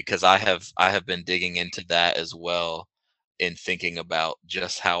conversation, because I have been digging into that as well, in thinking about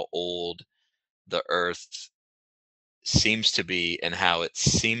just how old the Earth seems to be, and how it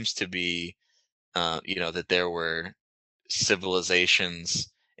seems to be, that there were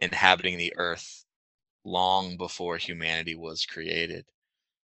civilizations inhabiting the Earth long before humanity was created.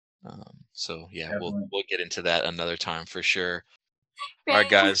 So yeah, Definitely. we'll get into that another time for sure. All right, Right.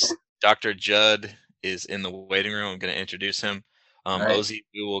 guys. Dr. Judd is in the waiting room. I'm going to introduce him. All right. Ozee,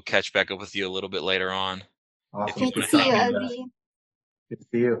 we will catch back up with you a little bit later on. If Awesome. you Great to Good want to see hang you, talking to out, you guys. Ozee. Good to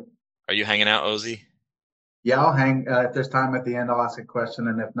see you. are you hanging out, Ozee? Yeah, I'll hang. If there's time at the end, I'll ask a question,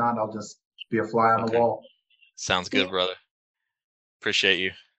 and if not, I'll just be a fly on the Okay, wall. sounds good, brother. Appreciate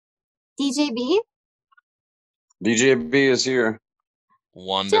you. DJB? DJB is here.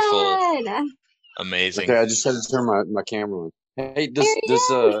 Wonderful, Judd! amazing. Okay, I just had to turn my camera on. Hey, There he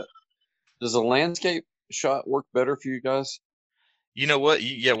is. does a landscape shot work better for you guys? You know what?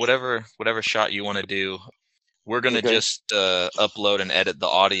 Yeah, whatever shot you want to do. We're gonna Okay. just upload and edit the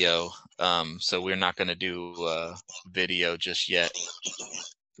audio. So we're not gonna do video just yet.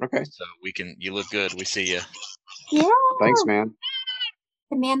 Okay. So we can. You look good. We see you. Yeah. Thanks, man.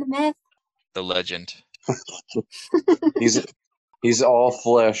 The man, the myth. The legend. He's all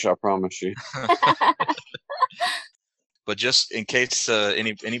flesh, I promise you. But just in case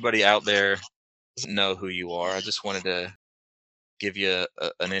anybody out there doesn't know who you are, I just wanted to give you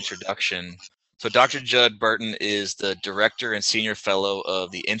an introduction. So Dr. Judd Burton is the director and senior fellow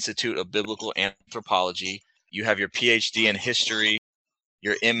of the Institute of Biblical Anthropology. You have your PhD in history,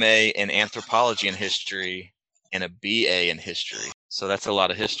 your MA in anthropology and history, and a BA in history. So that's a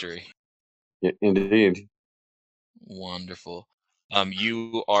lot of history. Yeah, indeed. Wonderful.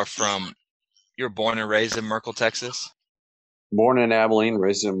 You were born and raised in Merkel, Texas? Born in Abilene,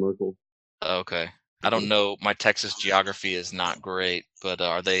 raised in Merkel. Okay. I don't know. My Texas geography is not great, but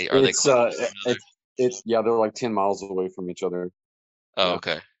are they It's close to one another? yeah, they're like 10 miles away from each other. Oh, Yeah.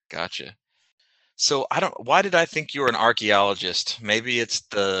 okay. Gotcha. So why did I think you were an archaeologist? Maybe it's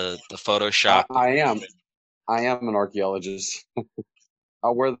the Photoshop. I am an archaeologist. I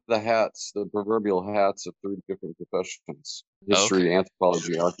wear the proverbial hats of 3 different professions: history, Okay.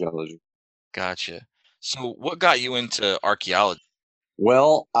 anthropology, archaeology. Gotcha. So what got you into archaeology?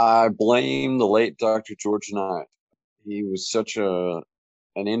 Well, I blame the late Dr. George Knight. He was such an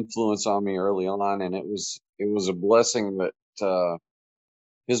influence on me early on, and it was a blessing that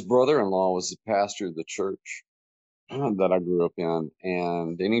his brother-in-law was the pastor of the church that I grew up in,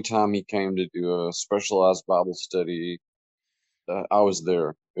 and anytime he came to do a specialized Bible study, I was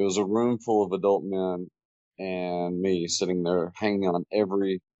there. It was a room full of adult men and me sitting there hanging on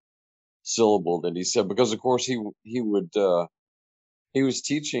every syllable that he said, because of course he was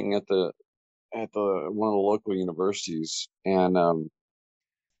teaching at the one of the local universities, and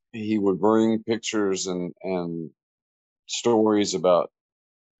he would bring pictures and stories about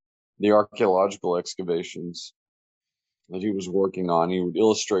the archaeological excavations that he was working on. He would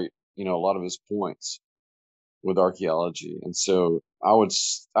illustrate, a lot of his points with archaeology. And so I would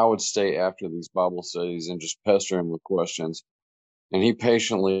stay after these Bible studies and just pester him with questions. And he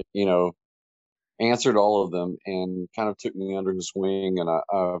patiently, answered all of them and kind of took me under his wing. And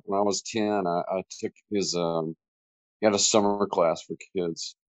when I was 10, I took his, he had a summer class for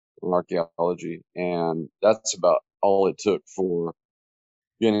kids in archaeology. And that's about all it took for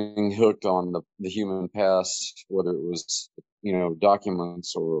getting hooked on the human past, whether it was,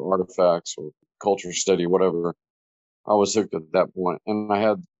 documents or artifacts or culture study, whatever. I was hooked at that point. And I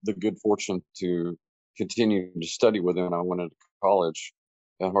had the good fortune to continue to study with him. I went to college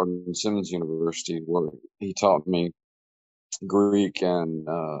at Hardin-Simmons University, where he taught me Greek and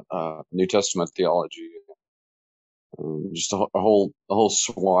New Testament theology, just a whole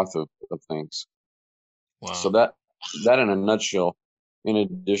swath of things. Wow. So that in a nutshell, in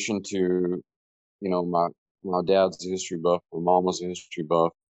addition to, my dad's a history buff, my mom was a history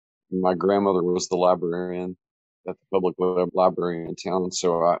buff, my grandmother was the librarian at the public library in town, and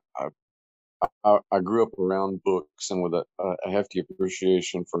so I grew up around books and with a hefty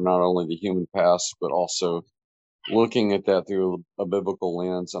appreciation for not only the human past, but also looking at that through a biblical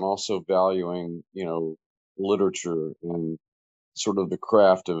lens, and also valuing, literature and sort of the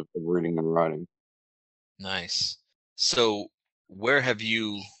craft of reading and writing. Nice. So where have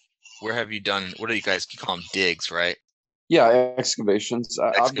you done, what do you guys call them, digs, right? Yeah, excavations.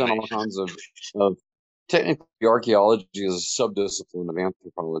 I've done all kinds of technically, archaeology is a subdiscipline of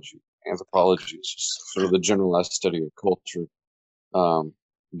anthropology. Anthropology is just sort of the generalized study of culture.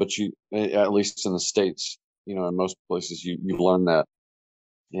 But at least in the States, in most places, you learn that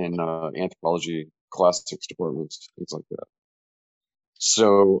in anthropology classics departments, things like that.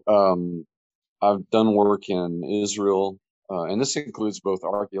 So I've done work in Israel, and this includes both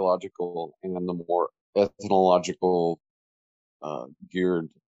archaeological and the more ethnological geared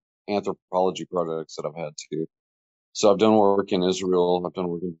anthropology projects that I've had to. So I've done work in Israel, I've done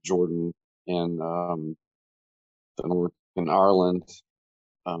work in Jordan, and done work in Ireland,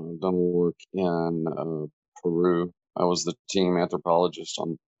 done work in Peru. I was the team anthropologist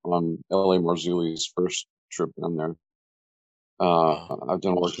on L.A. Marzulli's first trip in there. I've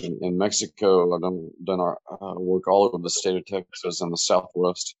done work in Mexico. I've done our work all over the state of Texas and the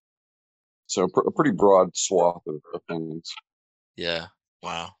Southwest. So a pretty broad swath of things. Yeah.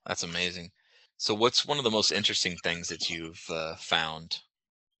 Wow. That's amazing. So what's one of the most interesting things that you've found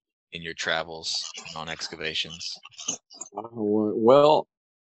in your travels on excavations? Well,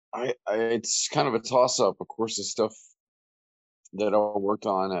 it's kind of a toss-up. Of course, the stuff that I worked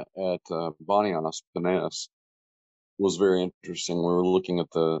on at Banias, Bananas, was very interesting. We were looking at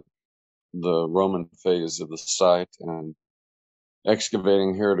the Roman phase of the site and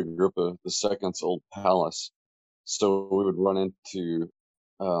excavating Herod Agrippa II's old palace. So we would run into,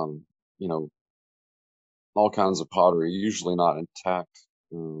 all kinds of pottery, usually not intact,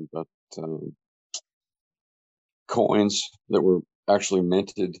 but coins that were actually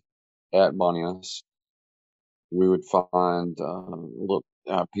minted at Banias. We would find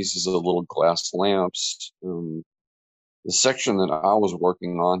pieces of little glass lamps. The section that I was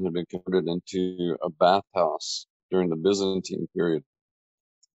working on had been converted into a bathhouse during the Byzantine period.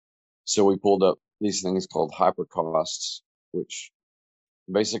 So we pulled up these things called hypercausts, which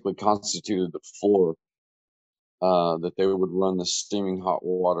basically constituted the floor that they would run the steaming hot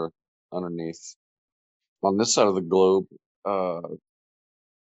water underneath. On this side of the globe, I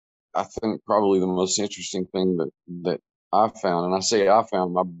think probably the most interesting thing that I found, and I say I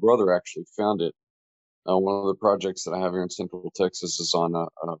found, my brother actually found it. One of the projects that I have here in Central Texas is on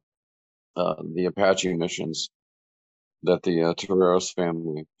the Apache missions that the Toreros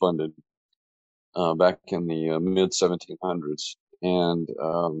family funded back in the mid 1700s, and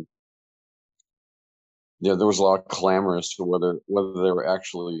there was a lot of clamor as to whether they were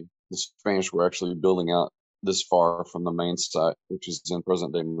actually, the Spanish were actually building out this far from the main site, which is in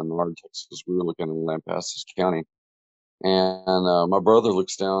present-day Menard, Texas. We were looking in Lampasas County. And my brother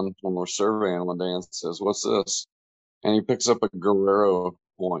looks down when we're surveying one day and says, "What's this?" And he picks up a Guerrero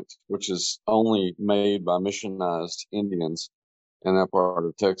point, which is only made by missionized Indians in that part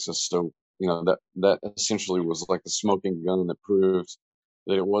of Texas. So, that essentially was like the smoking gun that proved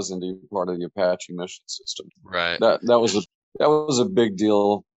that it was indeed part of the Apache mission system. Right. That was a big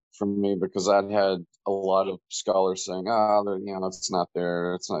deal for me, because I'd had a lot of scholars saying, it's not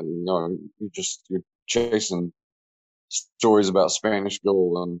there. It's not, you're chasing stories about Spanish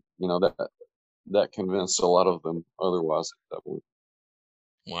gold, and that convinced a lot of them otherwise at that point.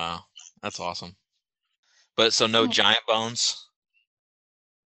 Wow, that's awesome. But so no giant bones?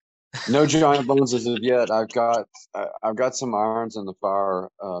 No giant bones as of yet. I've got some irons in the fire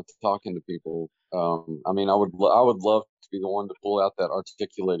talking to people. I would love to be the one to pull out that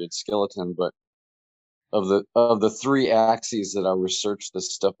articulated skeleton, but of the three axes that I researched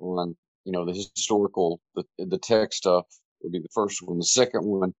this stuff on, the historical, the tech stuff would be the first one. The second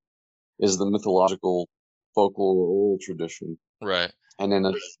one is the mythological, folklore, or oral tradition. Right. And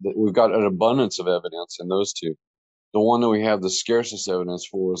then we've got an abundance of evidence in those two. The one that we have the scarcest evidence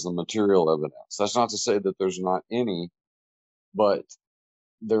for is the material evidence. That's not to say that there's not any, but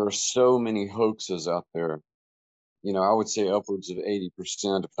there are so many hoaxes out there. I would say upwards of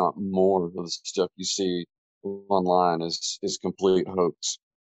 80%, if not more, of the stuff you see online is complete hoax.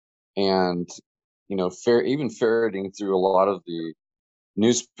 And, even ferreting through a lot of the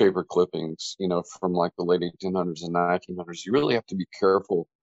newspaper clippings, from like the late 1800s and 1900s, you really have to be careful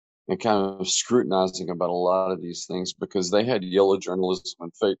and kind of scrutinizing about a lot of these things because they had yellow journalism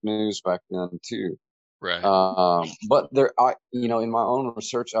and fake news back then too. Right. But in my own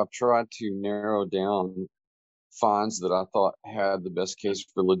research, I've tried to narrow down finds that I thought had the best case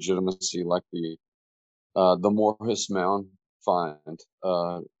for legitimacy, like the Morris Mound find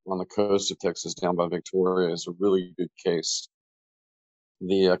on the coast of Texas down by Victoria is a really good case.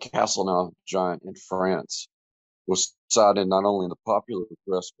 The Castle Now Giant in France was cited not only in the popular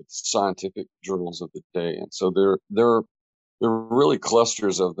press but the scientific journals of the day, and so there are really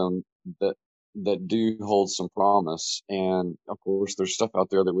clusters of them that do hold some promise. And of course, there's stuff out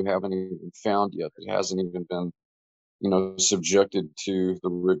there that we haven't even found yet that hasn't even been subjected to the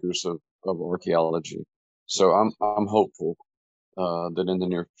rigors of archaeology. So I'm hopeful that in the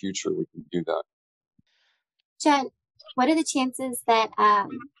near future we can do that. Judd, what are the chances that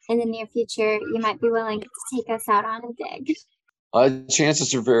in the near future you might be willing to take us out on a dig?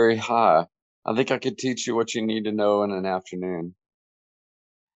 Chances are very high. I think I could teach you what you need to know in an afternoon.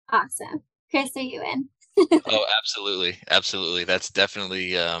 Awesome. Chris, are you in? Oh, absolutely. That's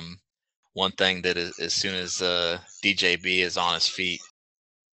definitely one thing that as soon as DJB is on his feet,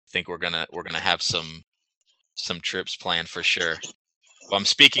 I think we're gonna have some trips planned for sure. Well, I'm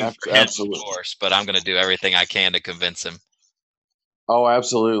speaking for him, absolutely, of course, but I'm gonna do everything I can to convince him. Oh,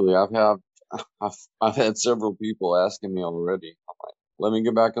 absolutely. I've had several people asking me already. I'm like, let me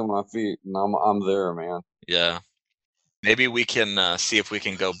get back on my feet, and I'm there, man. Yeah. Maybe we can see if we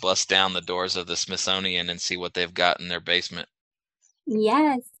can go bust down the doors of the Smithsonian and see what they've got in their basement.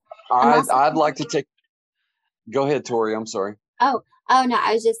 Yes. I'd like to take. Go ahead, Tori. I'm sorry. Oh no,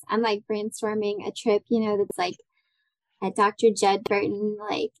 I'm like brainstorming a trip, that's like a Dr. Judd Burton,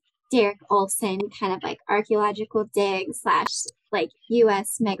 like Derek Olson kind of like archaeological dig / like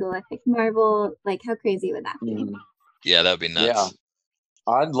U.S. megalithic marble. Like, how crazy would that be? Mm-hmm. Yeah, that would be nuts. Yeah,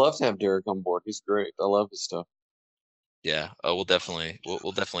 I'd love to have Derek on board. He's great. I love his stuff. Yeah. Oh, we'll definitely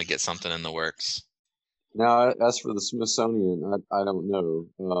get something in the works. Now, as for the Smithsonian, I don't know.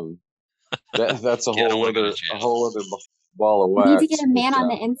 That's a whole other ball of wax. We need to get a man on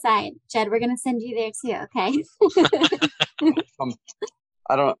the inside, Judd. We're gonna send you there too. Okay.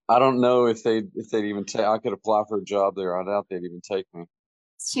 I don't know if they'd even take. I could apply for a job there. I doubt they'd even take me.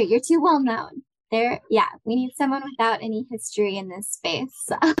 Sure, you're too well known. We need someone without any history in this space.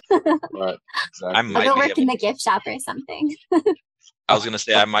 So. Right, exactly. I'll go work in the gift shop or something. I was gonna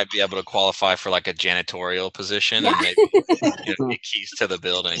say I might be able to qualify for like a janitorial position and maybe get keys to the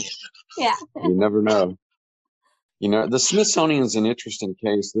building. Yeah. You never know. The Smithsonian's an interesting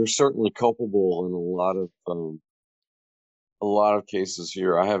case. They're certainly culpable in a lot of cases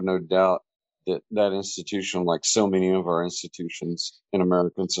here. I have no doubt that institution, like so many of our institutions in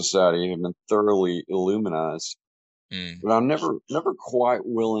American society, have been thoroughly illuminized. But I'm never quite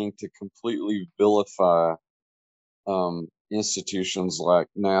willing to completely vilify institutions like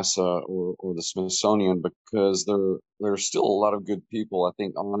NASA or the Smithsonian, because there are still a lot of good people, I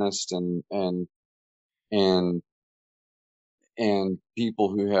think, honest and people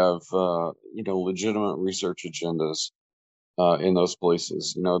who have legitimate research agendas in those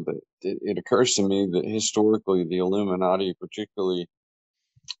places. It occurs to me that historically the Illuminati, particularly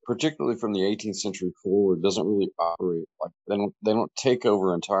from the 18th century forward, doesn't really operate like they don't take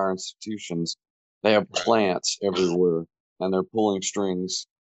over entire institutions. They have plants everywhere and they're pulling strings.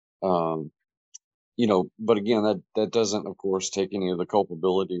 But again, that doesn't, of course, take any of the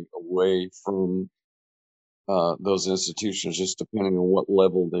culpability away from those institutions, just depending on what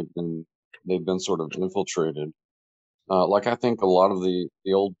level they've been sort of infiltrated. Like I think a lot of the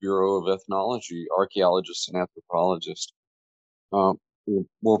old Bureau of Ethnology archaeologists and anthropologists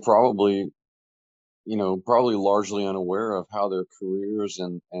were probably largely unaware of how their careers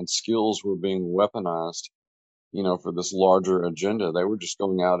and skills were being weaponized, for this larger agenda. They were just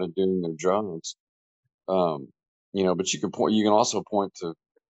going out and doing their jobs. But you can also point to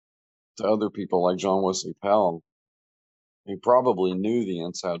other people like John Wesley Powell, who probably knew the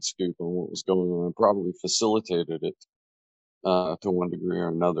inside scoop on what was going on and probably facilitated it to one degree or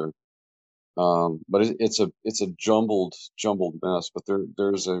another. But it's a jumbled mess. But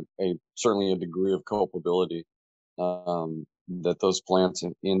there's certainly a degree of culpability that those plants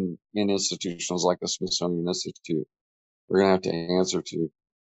in institutions like the Smithsonian Institute are going to have to answer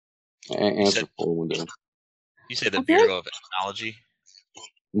for one day. You said the Bureau of Ethnology.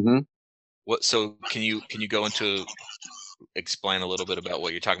 Mm-hmm. What? So can you go into explain a little bit about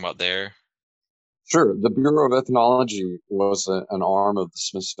what you're talking about there? Sure. The Bureau of Ethnology was an arm of the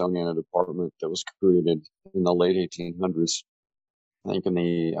Smithsonian Department that was created in the late 1800s. I think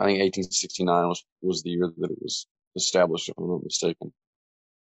 1869 was the year that it was established, if I'm not mistaken.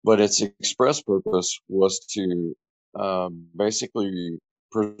 But its express purpose was to basically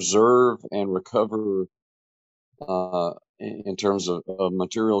preserve and recover in terms of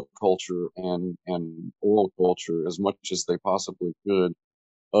material culture and oral culture as much as they possibly could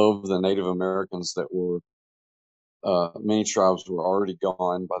of the Native Americans that were many tribes were already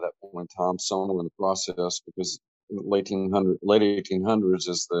gone by that point in time. Some were in the process because in the late 1800s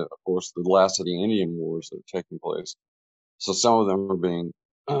is of course the last of the Indian wars that are taking place. So some of them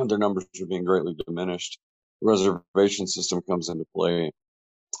are their numbers are being greatly diminished. The reservation system comes into play.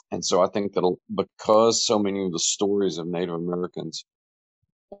 And so I think that because so many of the stories of Native Americans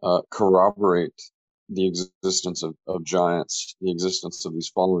corroborate the existence of giants, the existence of these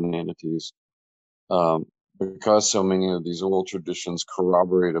fallen entities, because so many of these oral traditions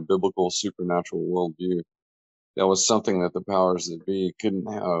corroborate a biblical supernatural worldview, that was something that the powers that be couldn't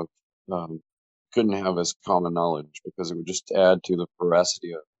have as common knowledge, because it would just add to the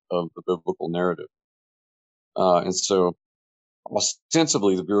veracity of the biblical narrative. And so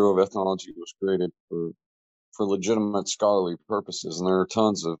ostensibly the Bureau of Ethnology was created for legitimate scholarly purposes. And there are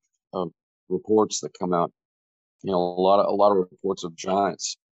tons of reports that come out, a lot of reports of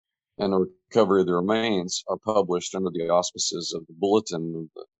giants and the recovery of the remains are published under the auspices of the Bulletin of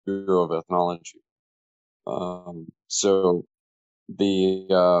the Bureau of Ethnology. So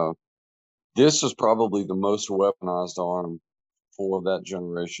this is probably the most weaponized arm for that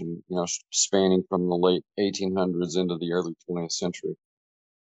generation, spanning from the late 1800s into the early 20th century.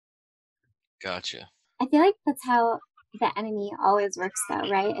 Gotcha. I feel like that's how the enemy always works, though,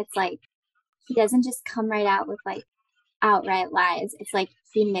 right? It's like he doesn't just come right out with like outright lies. It's like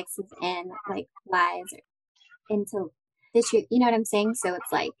he mixes in like lies into the truth. You know what I'm saying? So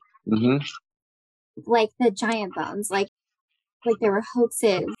it's like, like the giant bones, like there were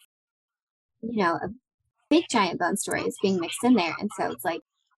hoaxes, of fake giant bone stories being mixed in there, and so it's like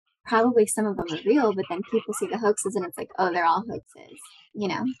probably some of them are real, but then people see the hoaxes and it's like, oh, they're all hoaxes. Do you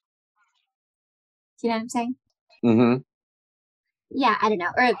know what I'm saying? Mm-hmm. Yeah, I don't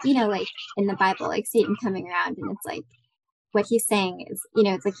know. Or, like in the Bible, like Satan coming around and it's like what he's saying is,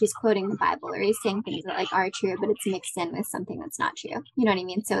 it's like he's quoting the Bible or he's saying things that like are true, but it's mixed in with something that's not true. You know what I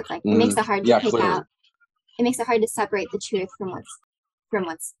mean? So it's like, it makes it hard to pick out. It makes it hard to separate the truth from what's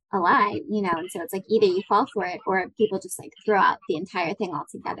a lie, and so it's like either you fall for it or people just like throw out the entire thing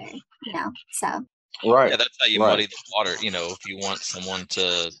altogether, so. Right. Yeah, that's how you muddy the water. If you want someone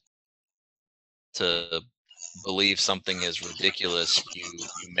to believe something is ridiculous, you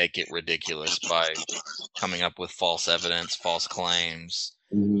make it ridiculous by coming up with false evidence, false claims,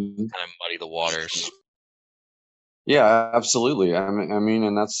 kind of muddy the waters. Yeah, absolutely. I mean,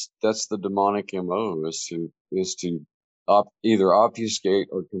 and that's the demonic MO is to either obfuscate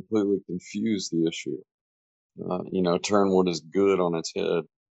or completely confuse the issue. Turn what is good on its head,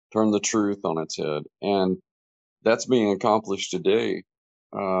 turn the truth on its head, and that's being accomplished today,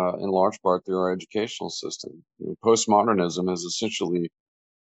 in large part through our educational system. Postmodernism has essentially,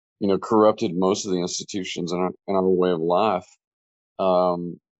 corrupted most of the institutions in our way of life,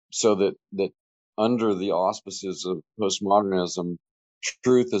 so that under the auspices of postmodernism,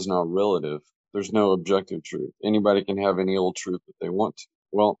 truth is now relative. There's no objective truth. Anybody can have any old truth that they want to.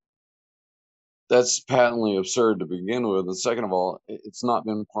 Well, that's patently absurd to begin with. And second of all, it's not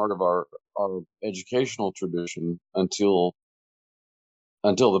been part of our educational tradition until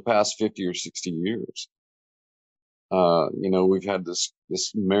the past 50 or 60 years. We've had this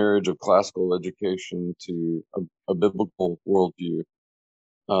marriage of classical education to a biblical worldview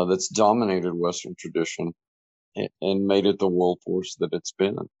that's dominated Western tradition and made it the world force that it's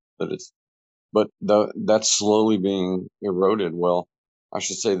been. But that's slowly being eroded. Well, I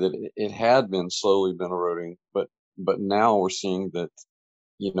should say that it had been slowly been eroding, but now we're seeing that,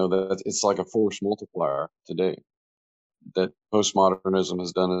 that it's like a force multiplier today, that postmodernism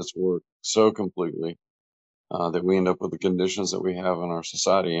has done its work so completely that we end up with the conditions that we have in our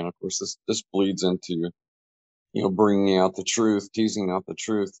society. And of course, this bleeds into, bringing out the truth, teasing out the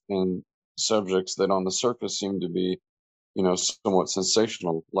truth in subjects that on the surface seem to be somewhat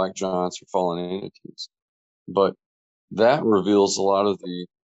sensational, like giants or fallen entities. But that reveals a lot of the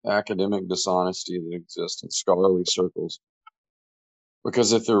academic dishonesty that exists in scholarly circles.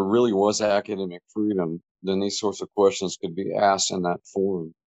 Because if there really was academic freedom, then these sorts of questions could be asked in that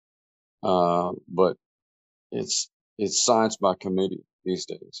forum. But it's science by committee these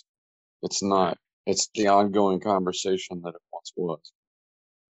days. It's not. It's the ongoing conversation that it once was.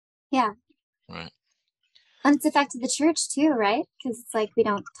 Yeah. Right. And it's affected the church too, right? Because it's like we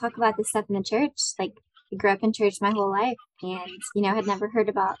don't talk about this stuff in the church. Like, I grew up in church my whole life and, had never heard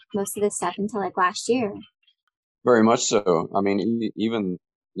about most of this stuff until like last year. Very much so. I mean, even,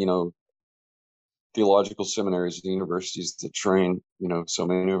 theological seminaries and universities that train, so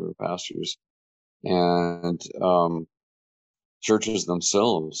many of our pastors and churches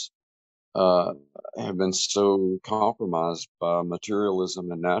themselves have been so compromised by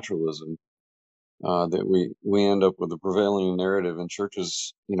materialism and naturalism that we end up with the prevailing narrative in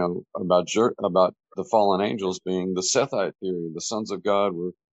churches, about the fallen angels being the Sethite theory. The sons of God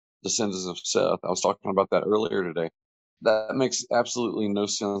were descendants of Seth. I was talking about that earlier today. That makes absolutely no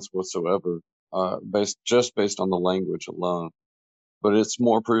sense whatsoever, based on the language alone. But it's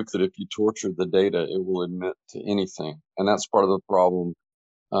more proof that if you torture the data, it will admit to anything, and that's part of the problem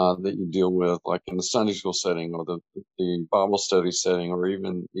that you deal with, like in the Sunday school setting or the Bible study setting, or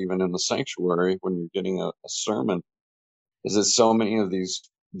even in the sanctuary when you're getting a sermon, is that so many of these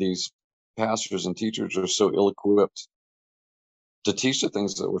pastors and teachers are so ill-equipped to teach the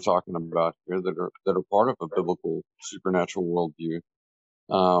things that we're talking about here that are part of a biblical supernatural worldview,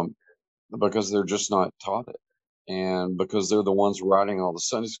 because they're just not taught it, and because they're the ones writing all the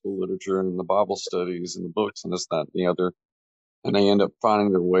Sunday school literature and the Bible studies and the books and this, that, and the other. And they end up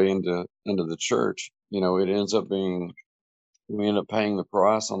finding their way into the church. It ends up being, we end up paying the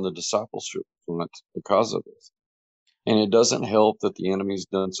price on the discipleship front because of it. And it doesn't help that the enemy's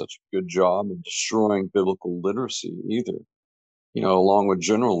done such a good job of destroying biblical literacy either. Along with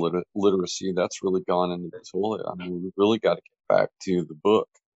general literacy, that's really gone into the toilet. I mean, we've really got to get back to the book.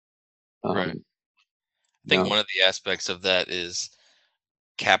 Right. I think one of the aspects of that is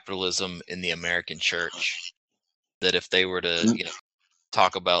capitalism in the American church. That if they were to,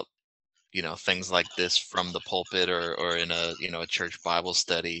 talk about, things like this from the pulpit or in a church Bible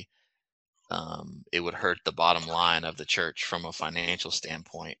study, it would hurt the bottom line of the church from a financial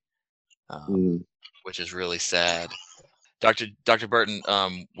standpoint, which is really sad. Dr. Burton,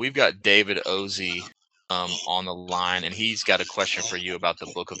 we've got David Ozee on the line, and he's got a question for you about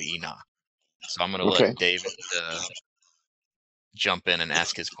the Book of Enoch. So I'm going to let David jump in and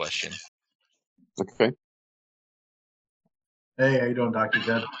ask his question. Okay. Hey, how you doing, Dr.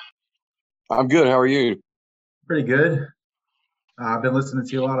 Judd? I'm good. How are you? Pretty good. I've been listening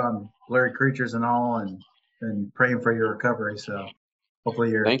to you a lot on blurry creatures and all, and praying for your recovery. So hopefully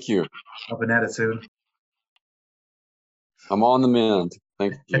you're Thank you. up and at it soon. I'm on the mend.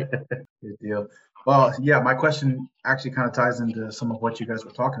 Thank you. Good deal. Well, yeah, my question actually kind of ties into some of what you guys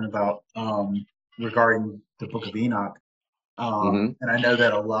were talking about regarding the Book of Enoch. And I know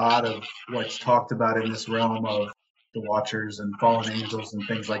that a lot of what's talked about in this realm of the Watchers and fallen angels and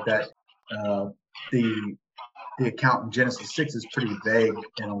things like that, the account in Genesis 6 is pretty vague,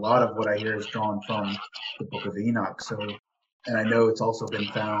 and a lot of what I hear is drawn from the Book of Enoch. So, and I know it's also been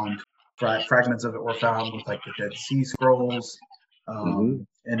found, fragments of it were found with like the Dead Sea Scrolls, and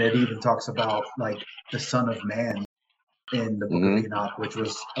it even talks about like the Son of Man in the Book of Enoch, which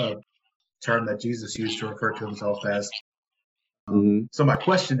was a term that Jesus used to refer to himself as. So my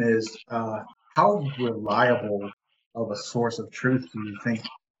question is, how reliable of a source of truth do you think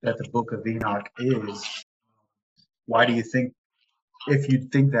that the Book of Enoch is? Why do you think, if you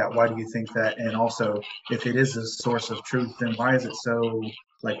think that, why do you think that? And also, if it is a source of truth, then why is it so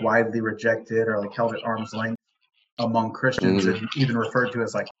like widely rejected or like held at arm's length among Christians and even referred to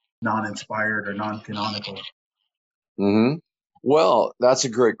as like non-inspired or non-canonical? Well, that's a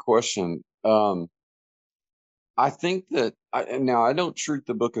great question. I think that I don't treat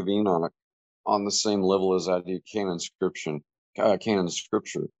the Book of Enoch on the same level as I do canon scripture.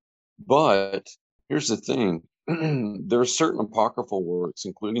 But here's the thing. There are certain apocryphal works,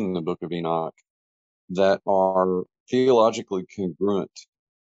 including the Book of Enoch, that are theologically congruent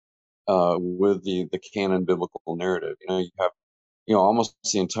with the canon biblical narrative. You have, almost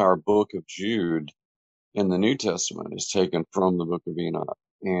the entire book of Jude in the New Testament is taken from the Book of Enoch,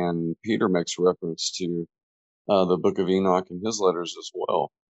 and Peter makes reference to the Book of Enoch in his letters as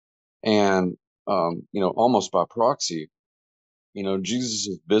well. And almost by proxy,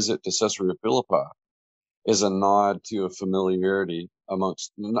 Jesus' visit to Caesarea Philippi is a nod to a familiarity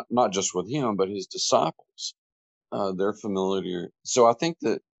amongst not just with him, but his disciples they're familiar. So I think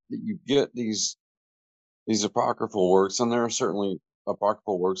that you get these apocryphal works, and there are certainly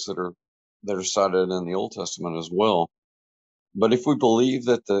apocryphal works that are cited in the Old Testament as well. But if we believe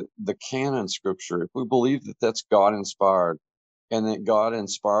that the canon scripture, if we believe that that's God inspired, and that God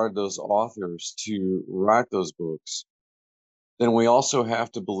inspired those authors to write those books, then we also have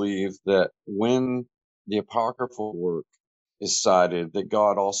to believe that when the apocryphal work is cited, that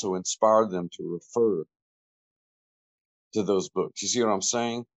God also inspired them to refer to those books. You see what I'm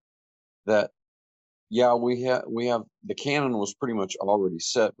saying? That yeah, we have the canon was pretty much already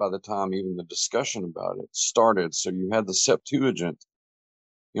set by the time even the discussion about it started. So you had the Septuagint,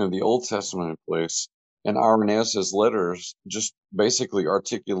 the Old Testament in place, and Irenaeus's letters just basically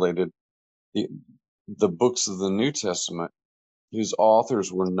articulated the books of the New Testament, whose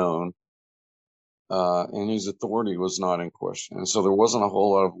authors were known, and whose authority was not in question. And so there wasn't a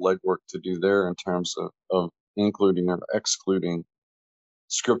whole lot of legwork to do there in terms of including or excluding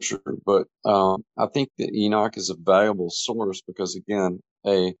scripture. But I think that Enoch is a valuable source because, again,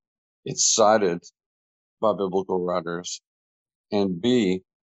 A, it's cited by biblical writers, and B,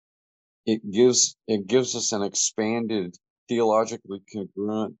 it gives us an expanded, theologically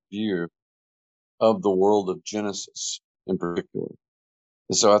congruent view of the world of Genesis in particular.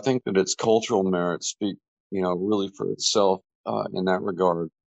 And so I think that its cultural merits speak, really for itself in that regard.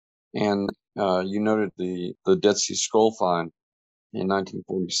 And you noted the Dead Sea Scroll find in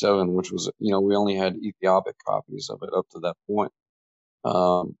 1947, which was, we only had Ethiopic copies of it up to that point.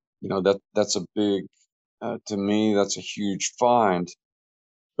 That's a big, to me, that's a huge find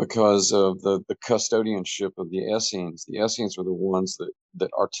because of the custodianship of the Essenes. The Essenes were the ones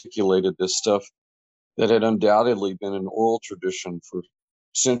that articulated this stuff that had undoubtedly been an oral tradition for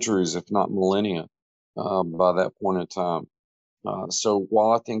centuries, if not millennia, by that point in time. So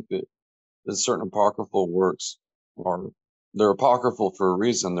while I think that certain apocryphal works they're apocryphal for a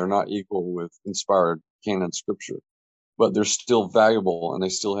reason, they're not equal with inspired canon scripture, but they're still valuable and they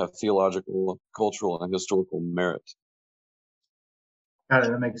still have theological, cultural, and historical merit. Got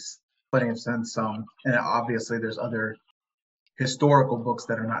it. That makes plenty of sense. And obviously there's other historical books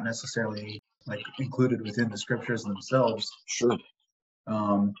that are not necessarily like included within the scriptures themselves. Sure.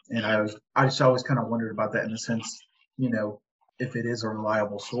 And I just always kind of wondered about that in the sense, if it is a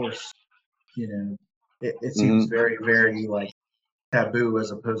reliable source, it seems very, very like taboo as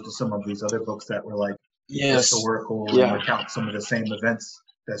opposed to some of these other books that were like historical and recount some of the same events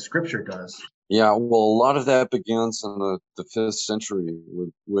that scripture does. Yeah, well, a lot of that begins in the 5th century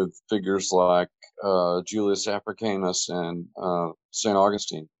with figures like Julius Africanus and St.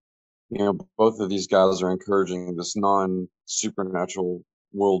 Augustine. Both of these guys are encouraging this non-supernatural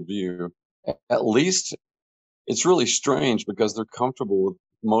worldview. At least it's really strange because they're comfortable with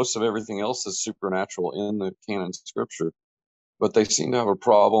most of everything else that's supernatural in the canon scripture, but they seem to have a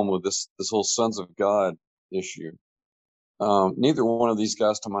problem with this whole sons of God issue. Neither one of these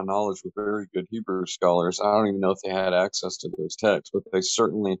guys, to my knowledge, were very good Hebrew scholars. I don't even know if they had access to those texts, but they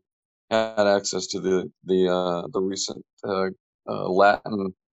certainly had access to the recent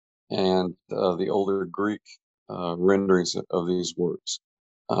Latin and the older Greek renderings of these works.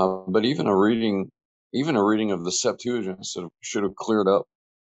 But even a reading of the Septuagint should have cleared up,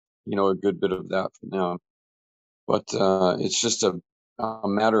 a good bit of that for them. But it's just a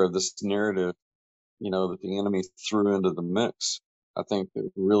matter of this narrative, that the enemy threw into the mix. I think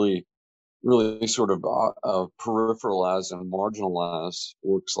that really, really sort of peripheralize and marginalize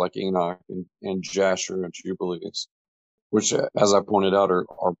works like Enoch and Jasher and Jubilees, which, as I pointed out, are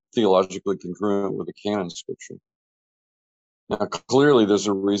theologically congruent with the canon scripture. Now, clearly, there's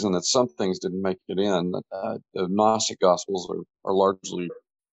a reason that some things didn't make it in. The Gnostic Gospels are largely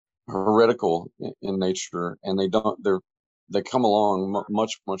heretical in nature, and they come along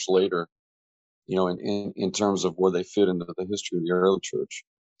much, much later, in terms of where they fit into the history of the early church.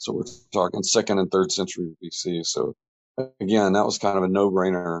 So we're talking 2nd and 3rd century BC. So again, that was kind of a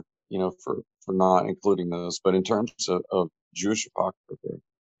no-brainer, for not including those. But in terms of Jewish apocrypha,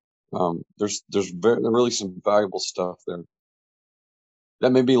 there's really some valuable stuff there.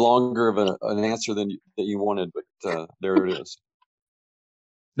 That may be longer of an answer that you wanted, but there it is.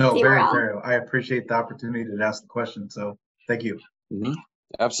 No, very thorough. I appreciate the opportunity to ask the question. So thank you. Mm-hmm.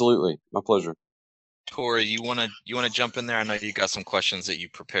 Absolutely, my pleasure. Tori, you wanna jump in there? I know you got some questions that you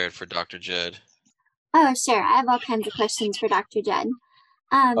prepared for Dr. Judd. Oh, sure. I have all kinds of questions for Dr. Judd.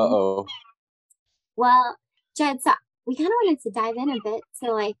 Uh-oh. Well, Judd, so we kind of wanted to dive in a bit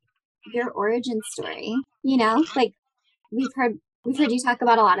to like your origin story. Like we've heard you talk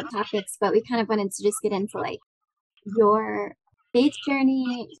about a lot of topics, but we kind of wanted to just get into like your faith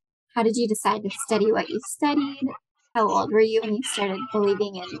journey, how did you decide to study what you studied? How old were you when you started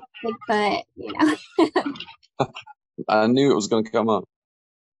believing in Bigfoot? I knew it was going to come up.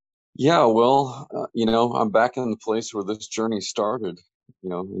 Yeah, well, I'm back in the place where this journey started,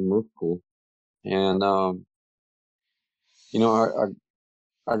 in Merkel. And,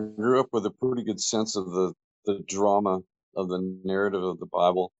 I grew up with a pretty good sense of the drama of the narrative of the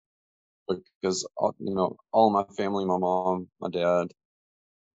Bible because, all my family, my mom, my dad,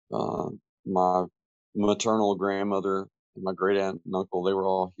 uh, my maternal grandmother, and my great aunt and uncle, they were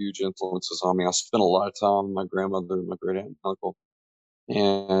all huge influences on me. I spent a lot of time with my grandmother and my great aunt and uncle.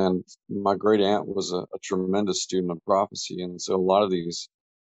 And my great aunt was a tremendous student of prophecy. And so a lot of these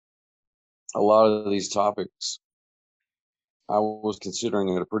topics I was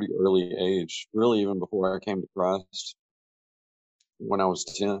considering at a pretty early age, really even before I came to Christ when I was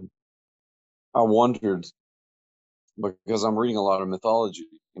 10. I wondered because I'm reading a lot of mythology,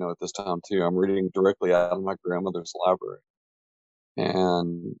 at this time too. I'm reading directly out of my grandmother's library.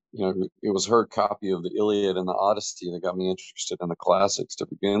 And, it was her copy of the Iliad and the Odyssey that got me interested in the classics to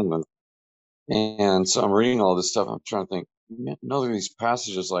begin with. And so I'm reading all this stuff. I'm trying to think, there are these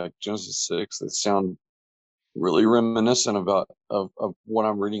passages like Genesis 6 that sound really reminiscent of what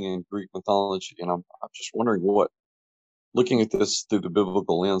I'm reading in Greek mythology. And I'm just wondering looking at this through the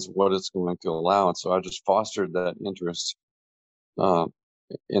biblical lens, what it's going to allow. And so I just fostered that interest uh,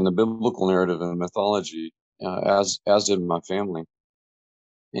 in the biblical narrative and mythology, as did my family.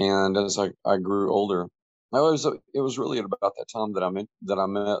 And as I grew older, it was really at about that time that I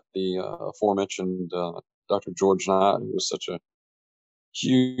met the aforementioned Dr. George Knight, who was such a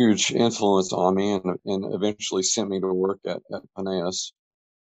huge influence on me, and eventually sent me to work at Paneas.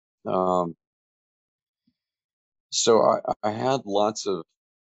 So I had lots of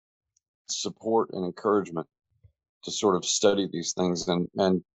support and encouragement to sort of study these things, and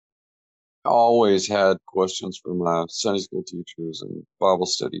I always had questions for my Sunday school teachers and Bible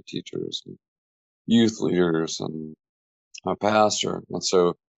study teachers and youth leaders and my pastor. And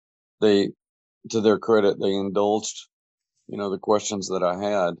so they, to their credit, they indulged, the questions that I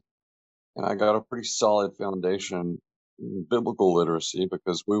had. And I got a pretty solid foundation in biblical literacy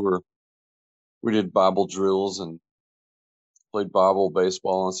because we did Bible drills and played Bible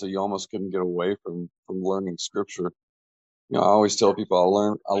baseball. And so you almost couldn't get away from learning scripture. I always tell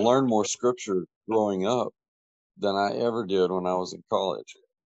people I learned more scripture growing up than I ever did when I was in college.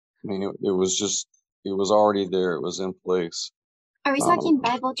 I mean, it was already there. It was in place. Are we talking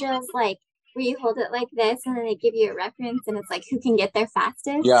Bible drills like where you hold it like this and then they give you a reference and it's like who can get there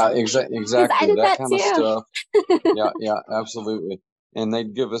fastest? Yeah, exactly. I did that kind too. of stuff. Yeah, absolutely. And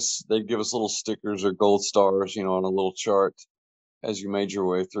they'd give us little stickers or gold stars, on a little chart as you made your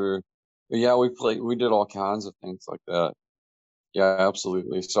way through. But yeah, we did all kinds of things like that. Yeah,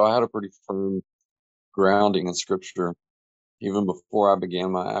 absolutely. So I had a pretty firm grounding in scripture even before I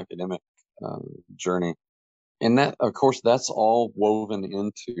began my academic journey. And that, of course, that's all woven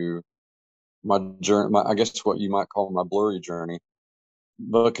into my journey, I guess what you might call my blurry journey,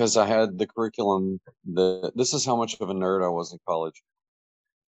 because I had the curriculum this is how much of a nerd I was in college.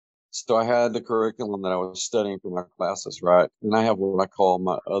 So I had the curriculum that I was studying for my classes, right? And I have what I call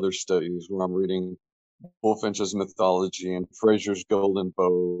my other studies where I'm reading Bulfinch's mythology and Fraser's Golden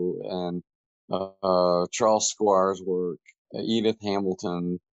Bow and Charles Squire's work, Edith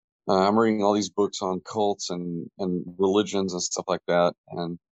Hamilton. I'm reading all these books on cults and religions and stuff like that.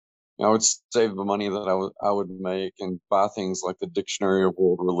 And I would save the money that I would make and buy things like the Dictionary of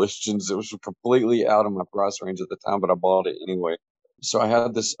World Religions. It was completely out of my price range at the time, but I bought it anyway. So I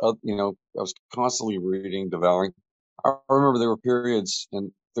had this, I was constantly reading, devouring. I remember there were periods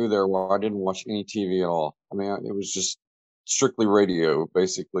through there where I didn't watch any TV at all. I mean, it was just strictly radio,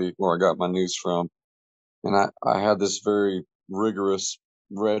 basically, where I got my news from. And I had this very rigorous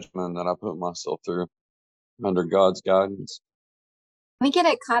regimen that I put myself through under God's guidance. Can we get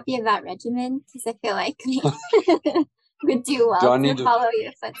a copy of that regimen? Because I feel like we would do well to follow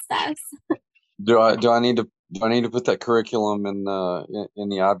your footsteps. Do I need to put that curriculum in the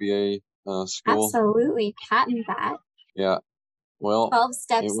IBA school? Absolutely, patent that. Yeah. Well, 12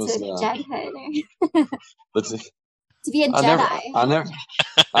 steps to Juddhood. To be a Jedi.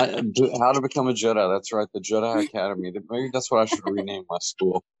 How to become a Jedi. That's right, the Jedi Academy. Maybe that's what I should rename my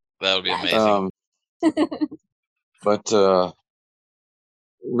school. That would be amazing. But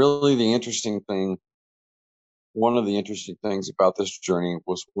really, one of the interesting things about this journey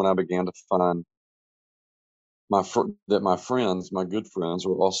was when I began to find that my friends, my good friends,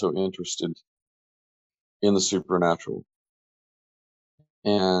 were also interested in the supernatural.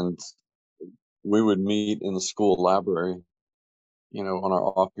 And we would meet in the school library on our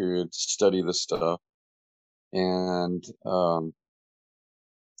off period to study this stuff. And I'm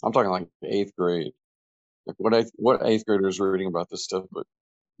talking like 8th grade. Like what 8th graders are reading about this stuff,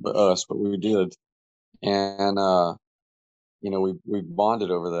 but us, but we did. And we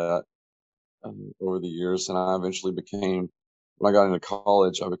bonded over that over the years, and I eventually became, when I got into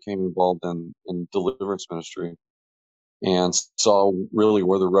college, I became involved in deliverance ministry and saw really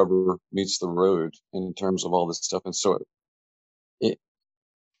where the rubber meets the road in terms of all this stuff. And so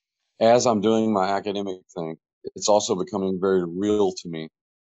as I'm doing my academic thing, it's also becoming very real to me.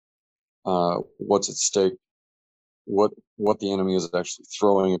 What's at stake, what the enemy is actually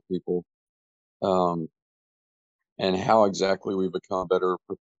throwing at people, and how exactly we become better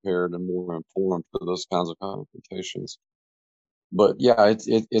prepared and more informed for those kinds of confrontations. But yeah,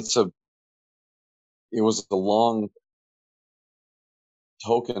 it was a long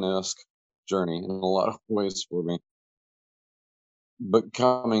Tolkien-esque journey in a lot of ways for me. But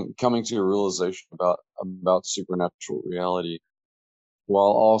coming to a realization about supernatural reality,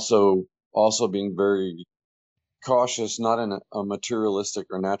 while also being very cautious, not in a materialistic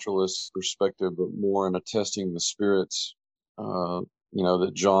or naturalist perspective, but more in a testing the spirits,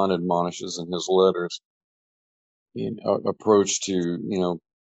 that John admonishes in his letters, approach to,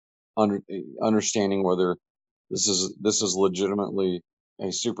 understanding whether this is legitimately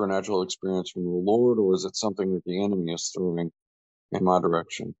a supernatural experience from the Lord, or is it something that the enemy is throwing in my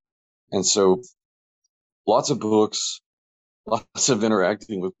direction? And so lots of books, lots of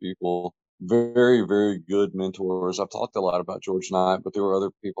interacting with people, very, very good mentors. I've talked a lot about George Knight, but there were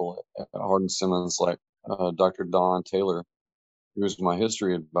other people at Hardin Simmons, like Dr. Don Taylor, who was my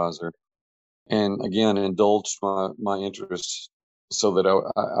history advisor, and again indulged my interest, so that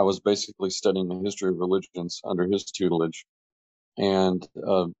I was basically studying the history of religions under his tutelage, and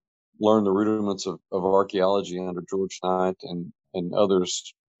learned the rudiments of archaeology under George Knight and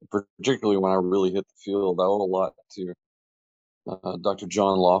others. Particularly when I really hit the field, I owe a lot to Dr.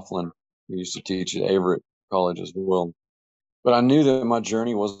 John Laughlin, who used to teach at Averett College as well. But I knew that my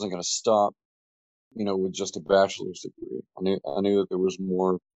journey wasn't going to stop, with just a bachelor's degree. I knew that there was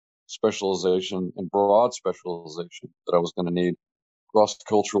more specialization and broad specialization that I was going to need,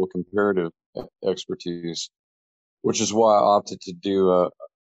 cross-cultural comparative expertise, which is why I opted to do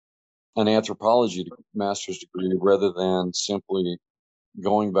an anthropology master's degree rather than simply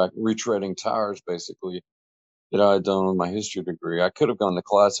going back, retreading tires, basically, that I had done with my history degree. I could have gone the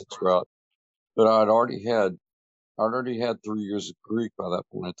classics route, but I'd already had 3 years of Greek by that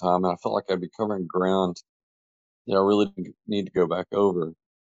point in time, and I felt like I'd be covering ground that I really need to go back over.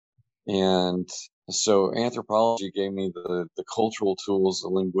 And so anthropology gave me the cultural tools, the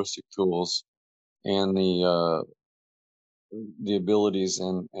linguistic tools, and the abilities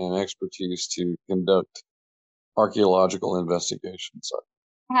and expertise to conduct archaeological investigations.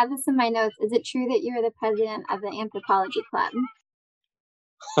 I have this in my notes. Is it true that you're the president of the anthropology club?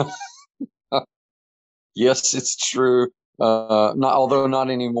 Yes, it's true. Although not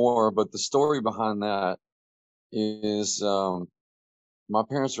anymore. But the story behind that is my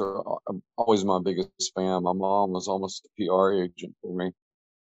parents are always my biggest fan. My mom was almost a PR agent for me.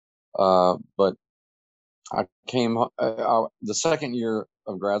 But I came the second year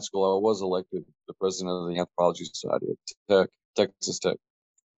of grad school. I was elected the president of the Anthropology Society at Texas Tech.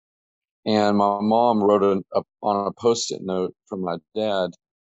 And my mom wrote on a Post-it note from my dad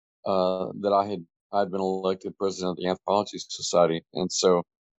that I'd been elected president of the Anthropology Society, and so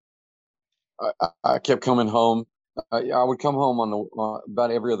I kept coming home. I would come home on about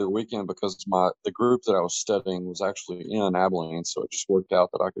every other weekend because the group that I was studying was actually in Abilene, so it just worked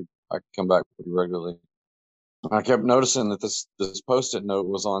out that I could come back pretty regularly. And I kept noticing that this Post-it note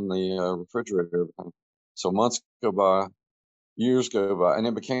was on the refrigerator. So months go by, years go by, and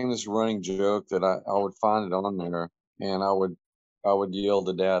it became this running joke that I would find it on there, and I would yell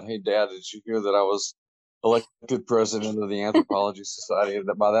to Dad, "Hey, Dad, did you hear that I was elected president of the Anthropology Society?"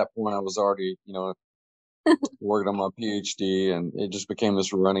 That by that point I was already, working on my PhD, and it just became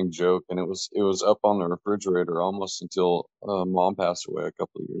this running joke, and it was up on the refrigerator almost until Mom passed away a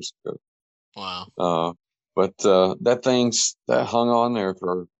couple of years ago. Wow. But that hung on there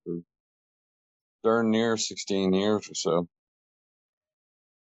for darn near 16 years or so.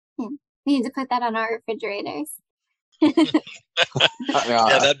 We need to put that on our refrigerators.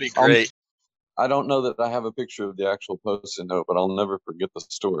 Yeah, that'd be great. I don't know that I have a picture of the actual Post-it note, but I'll never forget the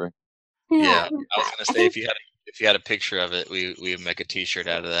story. Yeah, I was gonna say if you had a picture of it, we would make a T-shirt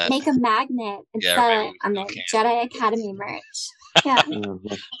out of that. Make a magnet and sell it on the Jedi Academy merch. Yeah,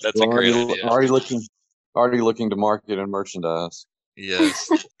 That's a great idea. Already looking to market and merchandise. Yes,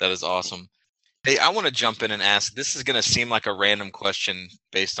 that is awesome. Hey, I want to jump in and ask. This is going to seem like a random question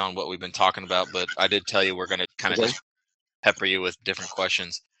based on what we've been talking about, but I did tell you we're going to kind of Okay. just pepper you with different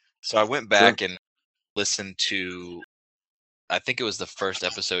questions. So I went Sure. back and listened to, I think it was the first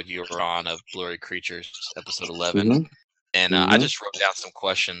episode you were on of Blurry Creatures, episode 11, Mm-hmm. and I Mm-hmm. just wrote down some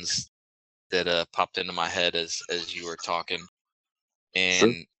questions that popped into my head as you were talking, Sure.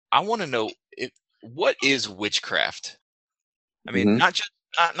 and I want to know what is witchcraft? I mean, Mm-hmm.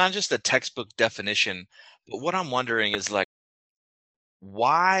 not just a textbook definition, but what I'm wondering is like,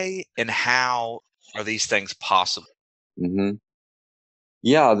 why and how are these things possible? Mm-hmm.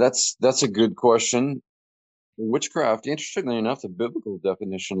 Yeah, that's a good question. Witchcraft, interestingly enough, the biblical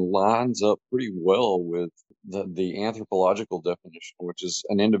definition lines up pretty well with the anthropological definition, which is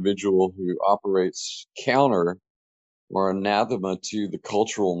an individual who operates counter or anathema to the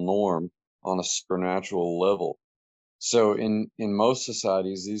cultural norm on a supernatural level. So in most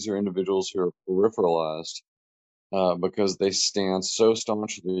societies, these are individuals who are peripheralized because they stand so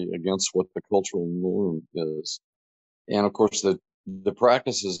staunchly against what the cultural norm is. And of course, the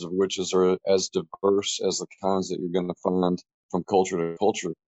practices of witches are as diverse as the kinds that you're going to find from culture to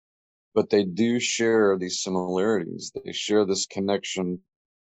culture. But they do share these similarities. They share this connection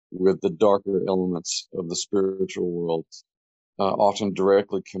with the darker elements of the spiritual world, often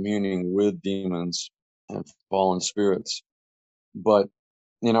directly communing with demons and fallen spirits. But,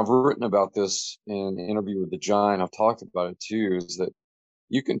 I've written about this in Interview with the Giant. I've talked about it too, is that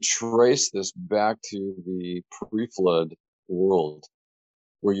you can trace this back to the pre-flood world,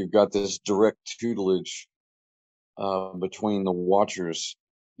 where you've got this direct tutelage between the Watchers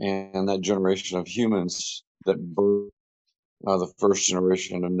and that generation of humans that birthed the first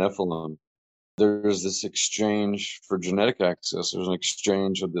generation of Nephilim. There's this exchange for genetic access. There's an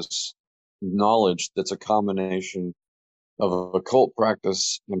exchange of this knowledge that's a combination of occult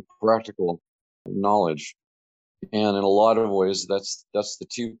practice and practical knowledge. And in a lot of ways, that's the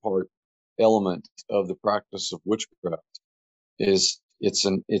two-part element of the practice of witchcraft. It's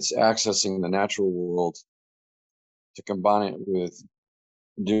accessing the natural world to combine it with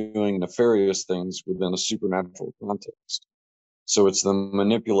doing nefarious things within a supernatural context. So it's the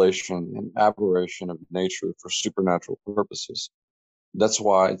manipulation and aberration of nature for supernatural purposes. That's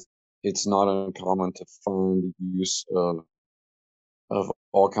why it's not uncommon to find the use of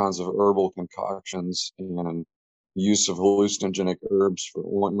all kinds of herbal concoctions and use of hallucinogenic herbs for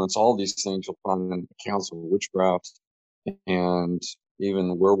ointments. All these things you'll find in accounts of witchcraft and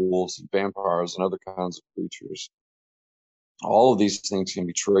even werewolves and vampires and other kinds of creatures. All of these things can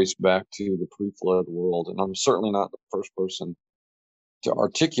be traced back to the pre-flood world, and I'm certainly not the first person to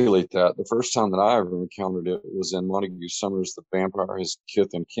articulate that. The first time that I ever encountered it was in Montague Summers' The Vampire, His Kith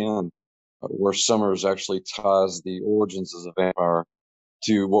and Kin, where Summers actually ties the origins as a vampire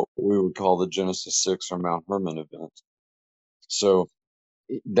to what we would call the Genesis 6 or Mount Hermon event. So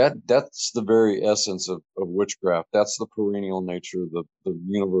that's the very essence of witchcraft. That's the perennial nature, the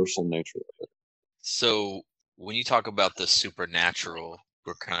universal nature of it. So when you talk about the supernatural,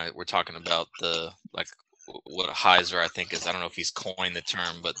 we're talking about the like what Heiser I think is, I don't know if he's coined the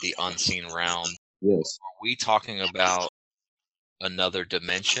term, but the unseen realm. Yes. Are we talking about another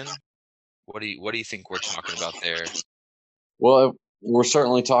dimension? What do you think we're talking about there? Well, we're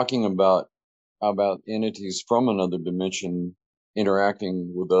certainly talking about entities from another dimension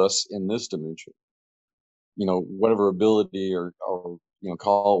interacting with us in this dimension. Whatever ability or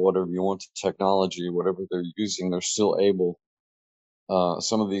call it whatever you want, technology, whatever they're using, they're still able.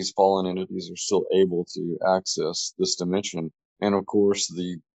 Some of these fallen entities are still able to access this dimension, and of course,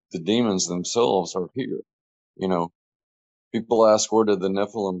 the demons themselves are here. People ask, where did the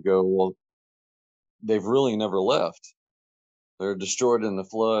Nephilim go? Well, they've really never left. They're destroyed in the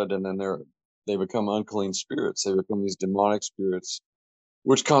flood, and then they become unclean spirits. They become these demonic spirits,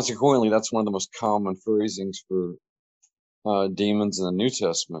 which consequently, that's one of the most common phrasings for demons in the New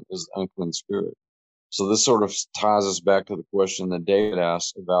Testament is unclean spirit. So this sort of ties us back to the question that David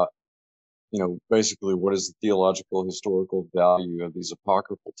asked about, basically what is the theological historical value of these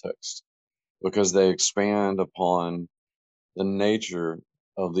apocryphal texts? Because they expand upon the nature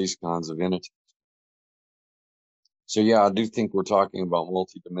of these kinds of entities. So yeah, I do think we're talking about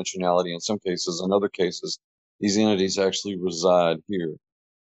multidimensionality in some cases. In other cases, these entities actually reside here.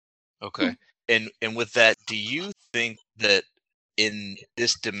 Okay. And with that, do you think that in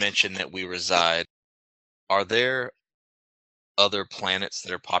this dimension that we reside, are there other planets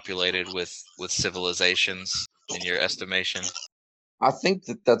that are populated with civilizations in your estimation? I think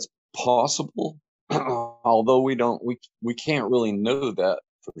that that's possible, although we can't really know that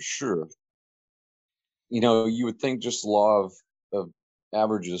for sure. You would think just law of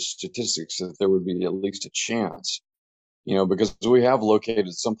averages statistics that there would be at least a chance, because we have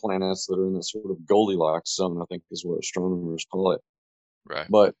located some planets that are in this sort of Goldilocks zone, I think is what astronomers call it. Right.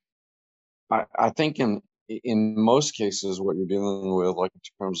 But I think in most cases, what you're dealing with, like in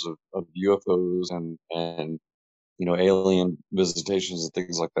terms of UFOs and alien visitations and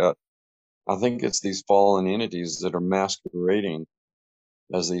things like that, I think it's these fallen entities that are masquerading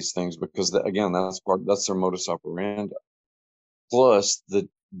as these things because, again, that's their modus operandi. Plus,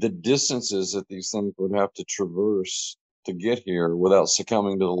 the distances that these things would have to traverse to get here without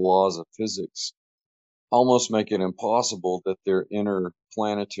succumbing to the laws of physics almost make it impossible that they're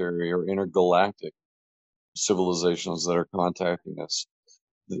interplanetary or intergalactic civilizations that are contacting us.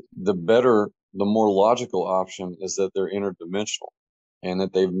 The more logical option is that they're interdimensional and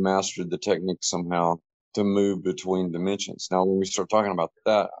that they've mastered the technique somehow to move between dimensions. Now, when we start talking about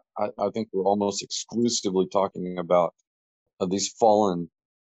that, I think we're almost exclusively talking about these fallen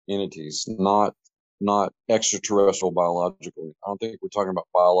entities, not extraterrestrial biological. I don't think we're talking about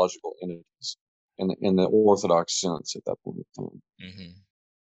biological entities in the orthodox sense at that point in time. Mm-hmm.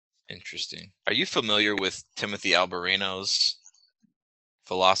 Interesting. Are you familiar with Timothy Alberino's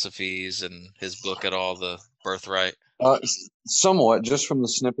philosophies and his book at all, The Birthright? Somewhat, just from the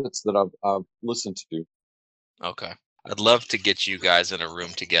snippets that I've listened to. Okay, I'd love to get you guys in a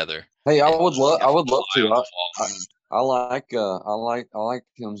room together. Hey, I would love to. I like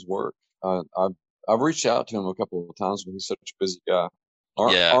Tim's work. I've reached out to him a couple of times, but he's such a busy guy.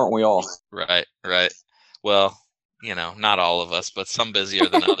 Aren't we all? Right. Well, not all of us, but some busier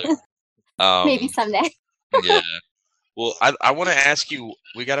than others. Maybe someday. Yeah. Well, I want to ask you,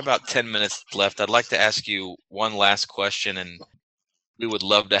 we got about 10 minutes left. I'd like to ask you one last question, and we would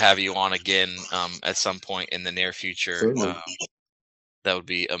love to have you on again at some point in the near future. That would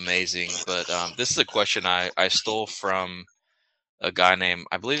be amazing. But this is a question I stole from a guy named,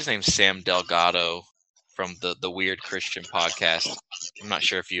 I believe his name's Sam Delgado from the Weird Christian podcast. I'm not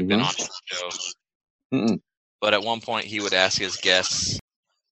sure if you've been on the show. Mm-mm. But at one point he would ask his guests,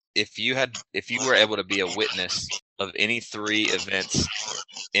 if you were able to be a witness of any 3 events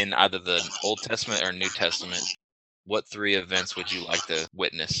in either the Old Testament or New Testament, what 3 events would you like to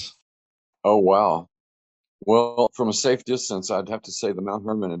witness? Oh, wow. Well, from a safe distance, I'd have to say the Mount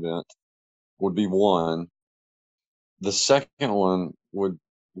Hermon event would be one. The second one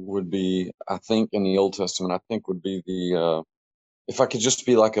would be, I think, in the Old Testament, I think would be if I could just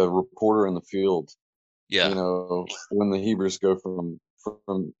be like a reporter in the field. Yeah. When the Hebrews go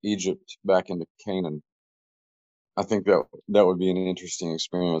from Egypt back into Canaan. I think that would be an interesting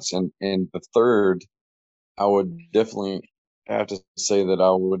experience. And the third, I would definitely have to say that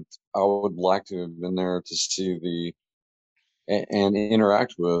I would like to have been there to see and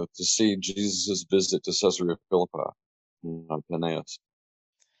interact with, to see Jesus' visit to Caesarea Philippi, Paneas.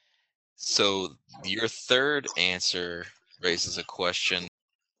 So your third answer raises a question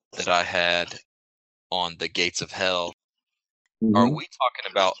that I had on the gates of hell. Mm-hmm. Are we talking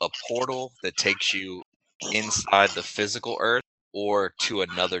about a portal that takes you inside the physical earth or to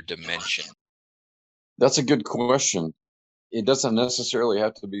another dimension? That's a good question. It doesn't necessarily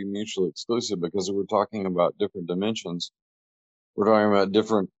have to be mutually exclusive because we're talking about different dimensions. We're talking about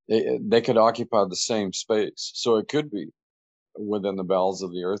they could occupy the same space. So it could be within the bowels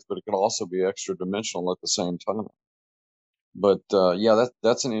of the earth, but it could also be extra dimensional at the same time. But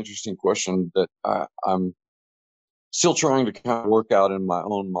that's an interesting question that I'm still trying to kind of work out in my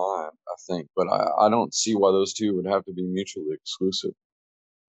own mind, I think. But I don't see why those two would have to be mutually exclusive.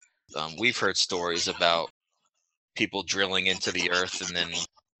 We've heard stories about people drilling into the earth and then,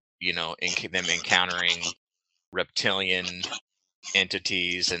 them encountering reptilian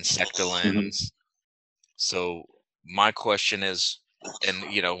entities and sectolans. Mm-hmm. So my question is, and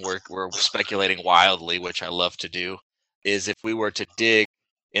we're speculating wildly, which I love to do, is if we were to dig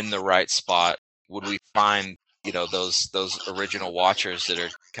in the right spot, would we find those original watchers that are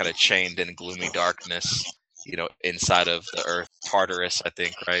kind of chained in gloomy darkness, inside of the earth, Tartarus, I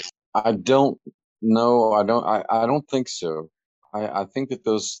think, right? I don't know. I don't think so. I think that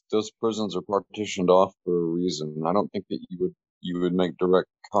those prisons are partitioned off for a reason. I don't think that you would make direct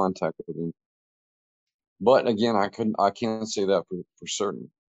contact with them. But again, I can't say that for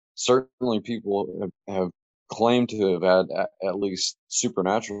certain. Certainly, people have claimed to have had at least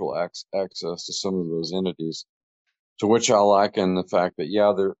supernatural access to some of those entities, to which I liken the fact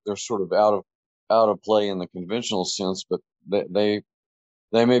that they're sort of out of play in the conventional sense, but they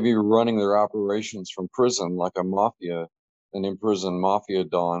may be running their operations from prison like an imprisoned mafia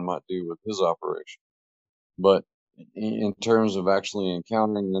don might do with his operation. But in terms of actually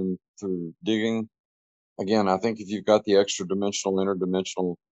encountering them through digging, again, I think if you've got the extra dimensional,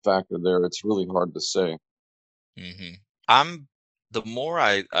 interdimensional factor there, it's really hard to say. Hmm. I'm the more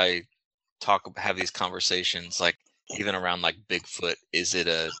I have these conversations, like even around like Bigfoot, is it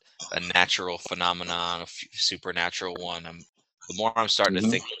a natural phenomenon, a supernatural one? The more I'm starting to Hmm.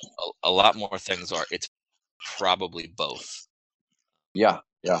 think a lot more things are. It's probably both. Yeah,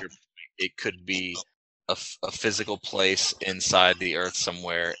 yeah. It could be a physical place inside the earth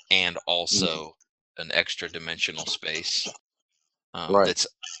somewhere, and Mhm. also an extra dimensional space Right. that's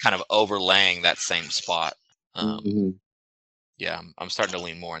kind of overlaying that same spot. Um, Hmm. yeah, I'm starting to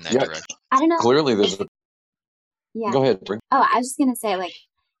lean more in that Yeah, direction. I don't know. clearly there's a. Yeah. Go ahead, Brie. Oh, I was just gonna say, like,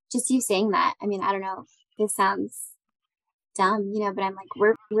 just you saying that. I mean, I don't know. This sounds dumb, but I'm like,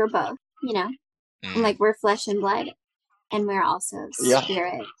 we're both, I'm Mm, like, we're flesh and blood, and we're also Yeah.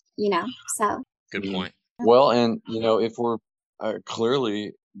 spirit, So good Mhm. point. Well, and if we're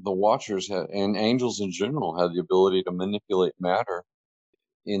clearly the Watchers and angels in general have the ability to manipulate matter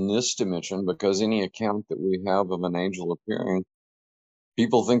in this dimension, because any account that we have of an angel appearing,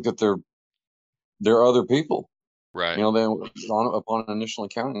 people think that they're other people. Right. Upon initial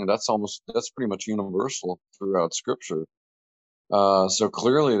encounter, that's pretty much universal throughout Scripture. So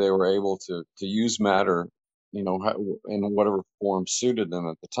clearly they were able to use matter, in whatever form suited them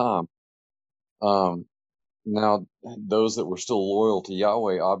at the time. Um, Now, those that were still loyal to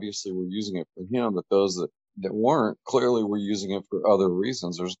Yahweh obviously were using it for Him, but those that weren't clearly were using it for other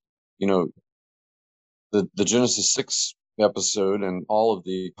reasons. There's, you know, the Genesis 6 episode and all of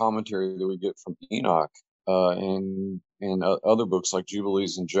the commentary that we get from Enoch, and other books like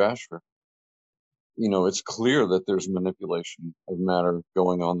Jubilees and Jasher. It's clear that there's manipulation of matter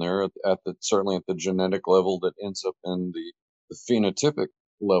going on there certainly at the genetic level that ends up in the phenotypic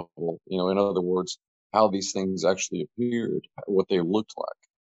level. In other words, how these things actually appeared, what they looked like.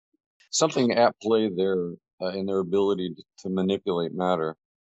 Something at play there in their ability to manipulate matter.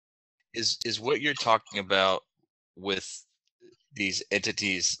 Is what you're talking about with these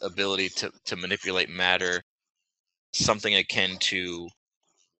entities' ability to manipulate matter something akin to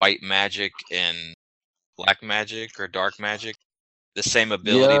white magic and black magic or dark magic? The same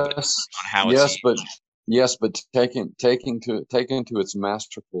ability, but Yes, on how it's yes, used. but taken to its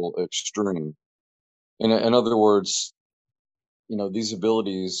masterful extreme. In other words, these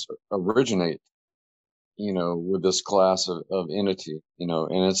abilities originate with this class of entity,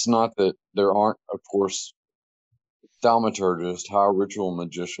 and it's not that there aren't, of course, thaumaturgists, high ritual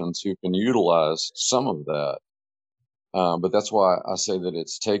magicians who can utilize some of that. But that's why I say that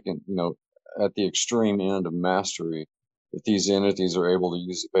it's taken, at the extreme end of mastery, that these entities are able to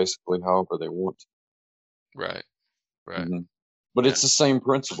use it basically however they want to. Right. Right. Hmm. But Yeah. it's the same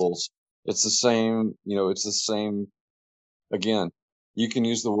principles. It's the same, it's the same. Again, you can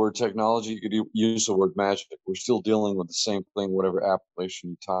use the word technology, you could use the word magic. We're still dealing with the same thing, whatever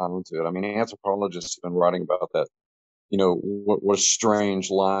appellation you tie into it. I mean, anthropologists have been writing about that. What a strange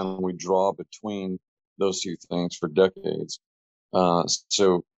line we draw between those two things for decades.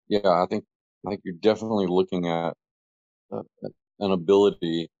 So yeah, I think you're definitely looking at uh, an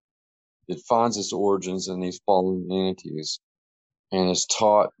ability that finds its origins in these fallen entities and is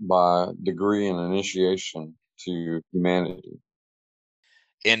taught by degree and initiation to humanity.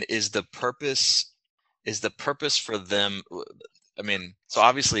 And is the purpose for them, I mean, so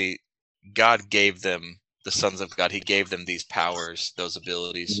obviously God gave them, the sons of God, he gave them these powers, those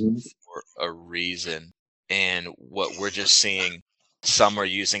abilities Hmm. for a reason. And what we're just seeing, some are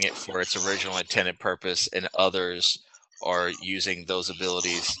using it for its original intended purpose, and others are using those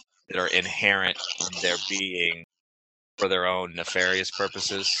abilities that are inherent in their being for their own nefarious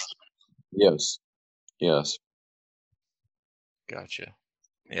purposes. Yes, yes. Gotcha.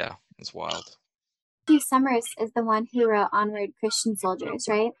 Yeah, it's wild. Matthew Summers is the one who wrote Onward Christian Soldiers,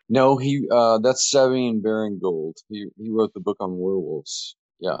 right? No, that's Sabine Baring Gold. He wrote the book on werewolves.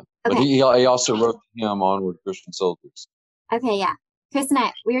 Yeah, but Okay. he also wrote him Onward Christian Soldiers. Okay, yeah. Chris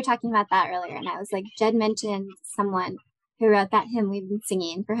and we were talking about that earlier, and I was like, Judd mentioned someone who wrote that hymn we've been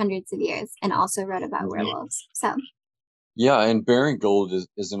singing for hundreds of years and also wrote about Mhm. werewolves. So, Yeah, and Baring Gold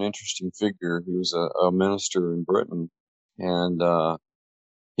is an interesting figure. He was a minister in Britain, and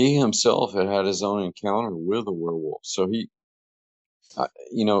he himself had his own encounter with a werewolf. So he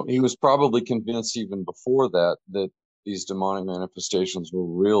was probably convinced even before that these demonic manifestations were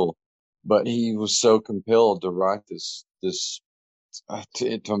real, but he was so compelled to write this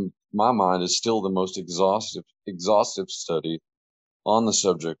to my mind is still the most exhaustive study on the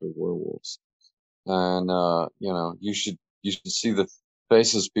subject of werewolves. And you should see the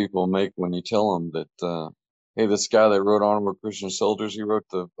faces people make when you tell them that hey, this guy that wrote Onward Christian Soldiers, he wrote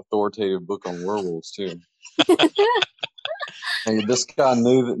the authoritative book on werewolves too. Hey, this guy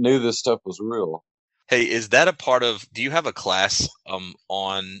knew this stuff was real. Hey, is that a part of? Do you have a class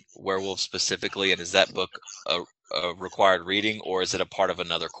on werewolves specifically, and is that book a required reading, or is it a part of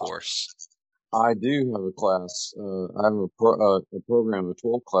another course? I do have a class. I have a program of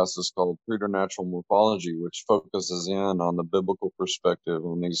 12 classes called Preternatural Morphology, which focuses in on the biblical perspective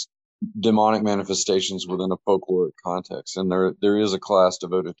on these demonic manifestations within a folkloric context. And there is a class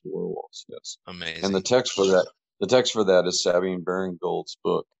devoted to werewolves. Yes. Amazing. And the text for that is Sabine Baring-Gould's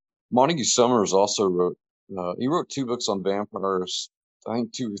book. Montague Summers also wrote. He wrote 2 books on vampires, I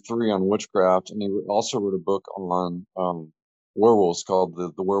think 2 or 3 on witchcraft, and he also wrote a book on werewolves called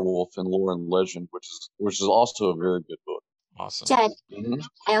the Werewolf in Lore and Legend, which is also a very good book. Awesome. Judd,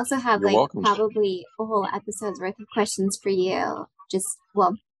 I also have You're welcome. probably a whole episode's worth of questions for you,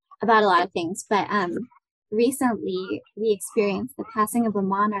 about a lot of things. But recently we experienced the passing of a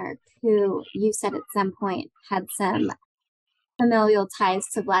monarch who you said at some point had some familial ties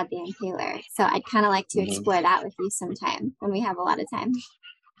to Vlad the Impaler. So I'd kind of like to explore that with you sometime when we have a lot of time.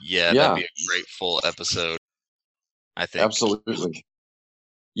 Yeah, that'd be a great full episode, I think. Absolutely.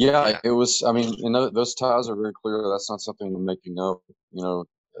 Yeah, it was. I mean, those ties are very clear. That's not something I'm making up.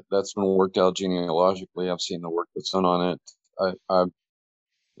 That's been worked out genealogically. I've seen the work that's done on it. I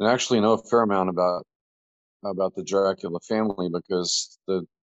actually know a fair amount about the Dracula family, because the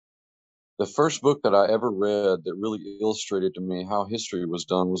first book that I ever read that really illustrated to me how history was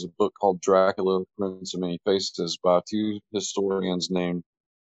done was a book called Dracula, Prince of Many Faces by 2 historians named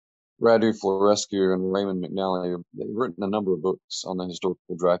Radu Florescu and Raymond McNally. They've written a number of books on the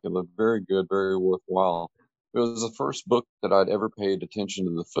historical Dracula. Very good, very worthwhile. It was the first book that I'd ever paid attention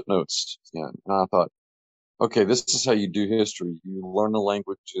to the footnotes in. And I thought, okay, this is how you do history. You learn the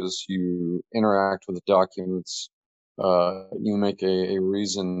languages, you interact with the documents, you make a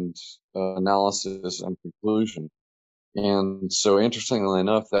reasoned analysis and conclusion. And so, interestingly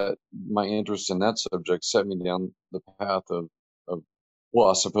enough, that my interest in that subject set me down the path of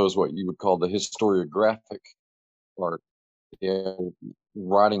I suppose what you would call the historiographic part,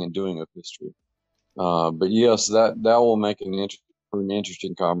 writing and doing of history. But yes, that will make an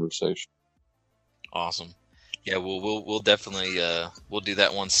interesting conversation. Awesome. Yeah, we'll definitely we'll do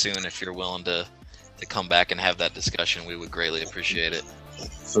that one soon if you're willing to come back and have that discussion. We would greatly appreciate it.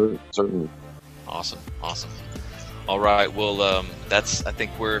 Certainly. Awesome. All right. Well, I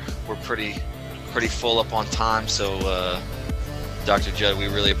think we're pretty full up on time. So, Dr. Judd, we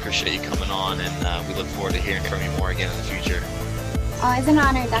really appreciate you coming on, and we look forward to hearing from you more again in the future. Always an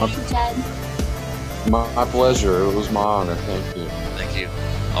honor, Dr. Judd. My pleasure. It was my honor. Thank you. Thank you.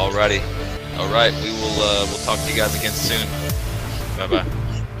 Alrighty. All right. We will we'll talk to you guys again soon. Bye-bye.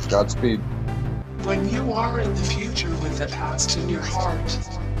 Godspeed. When you are in the future with the past in your heart,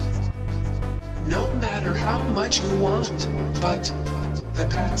 no matter how much you want, but the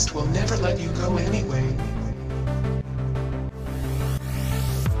past will never let you go anyway.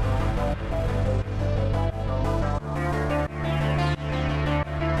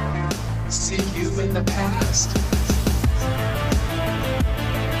 See you in the past.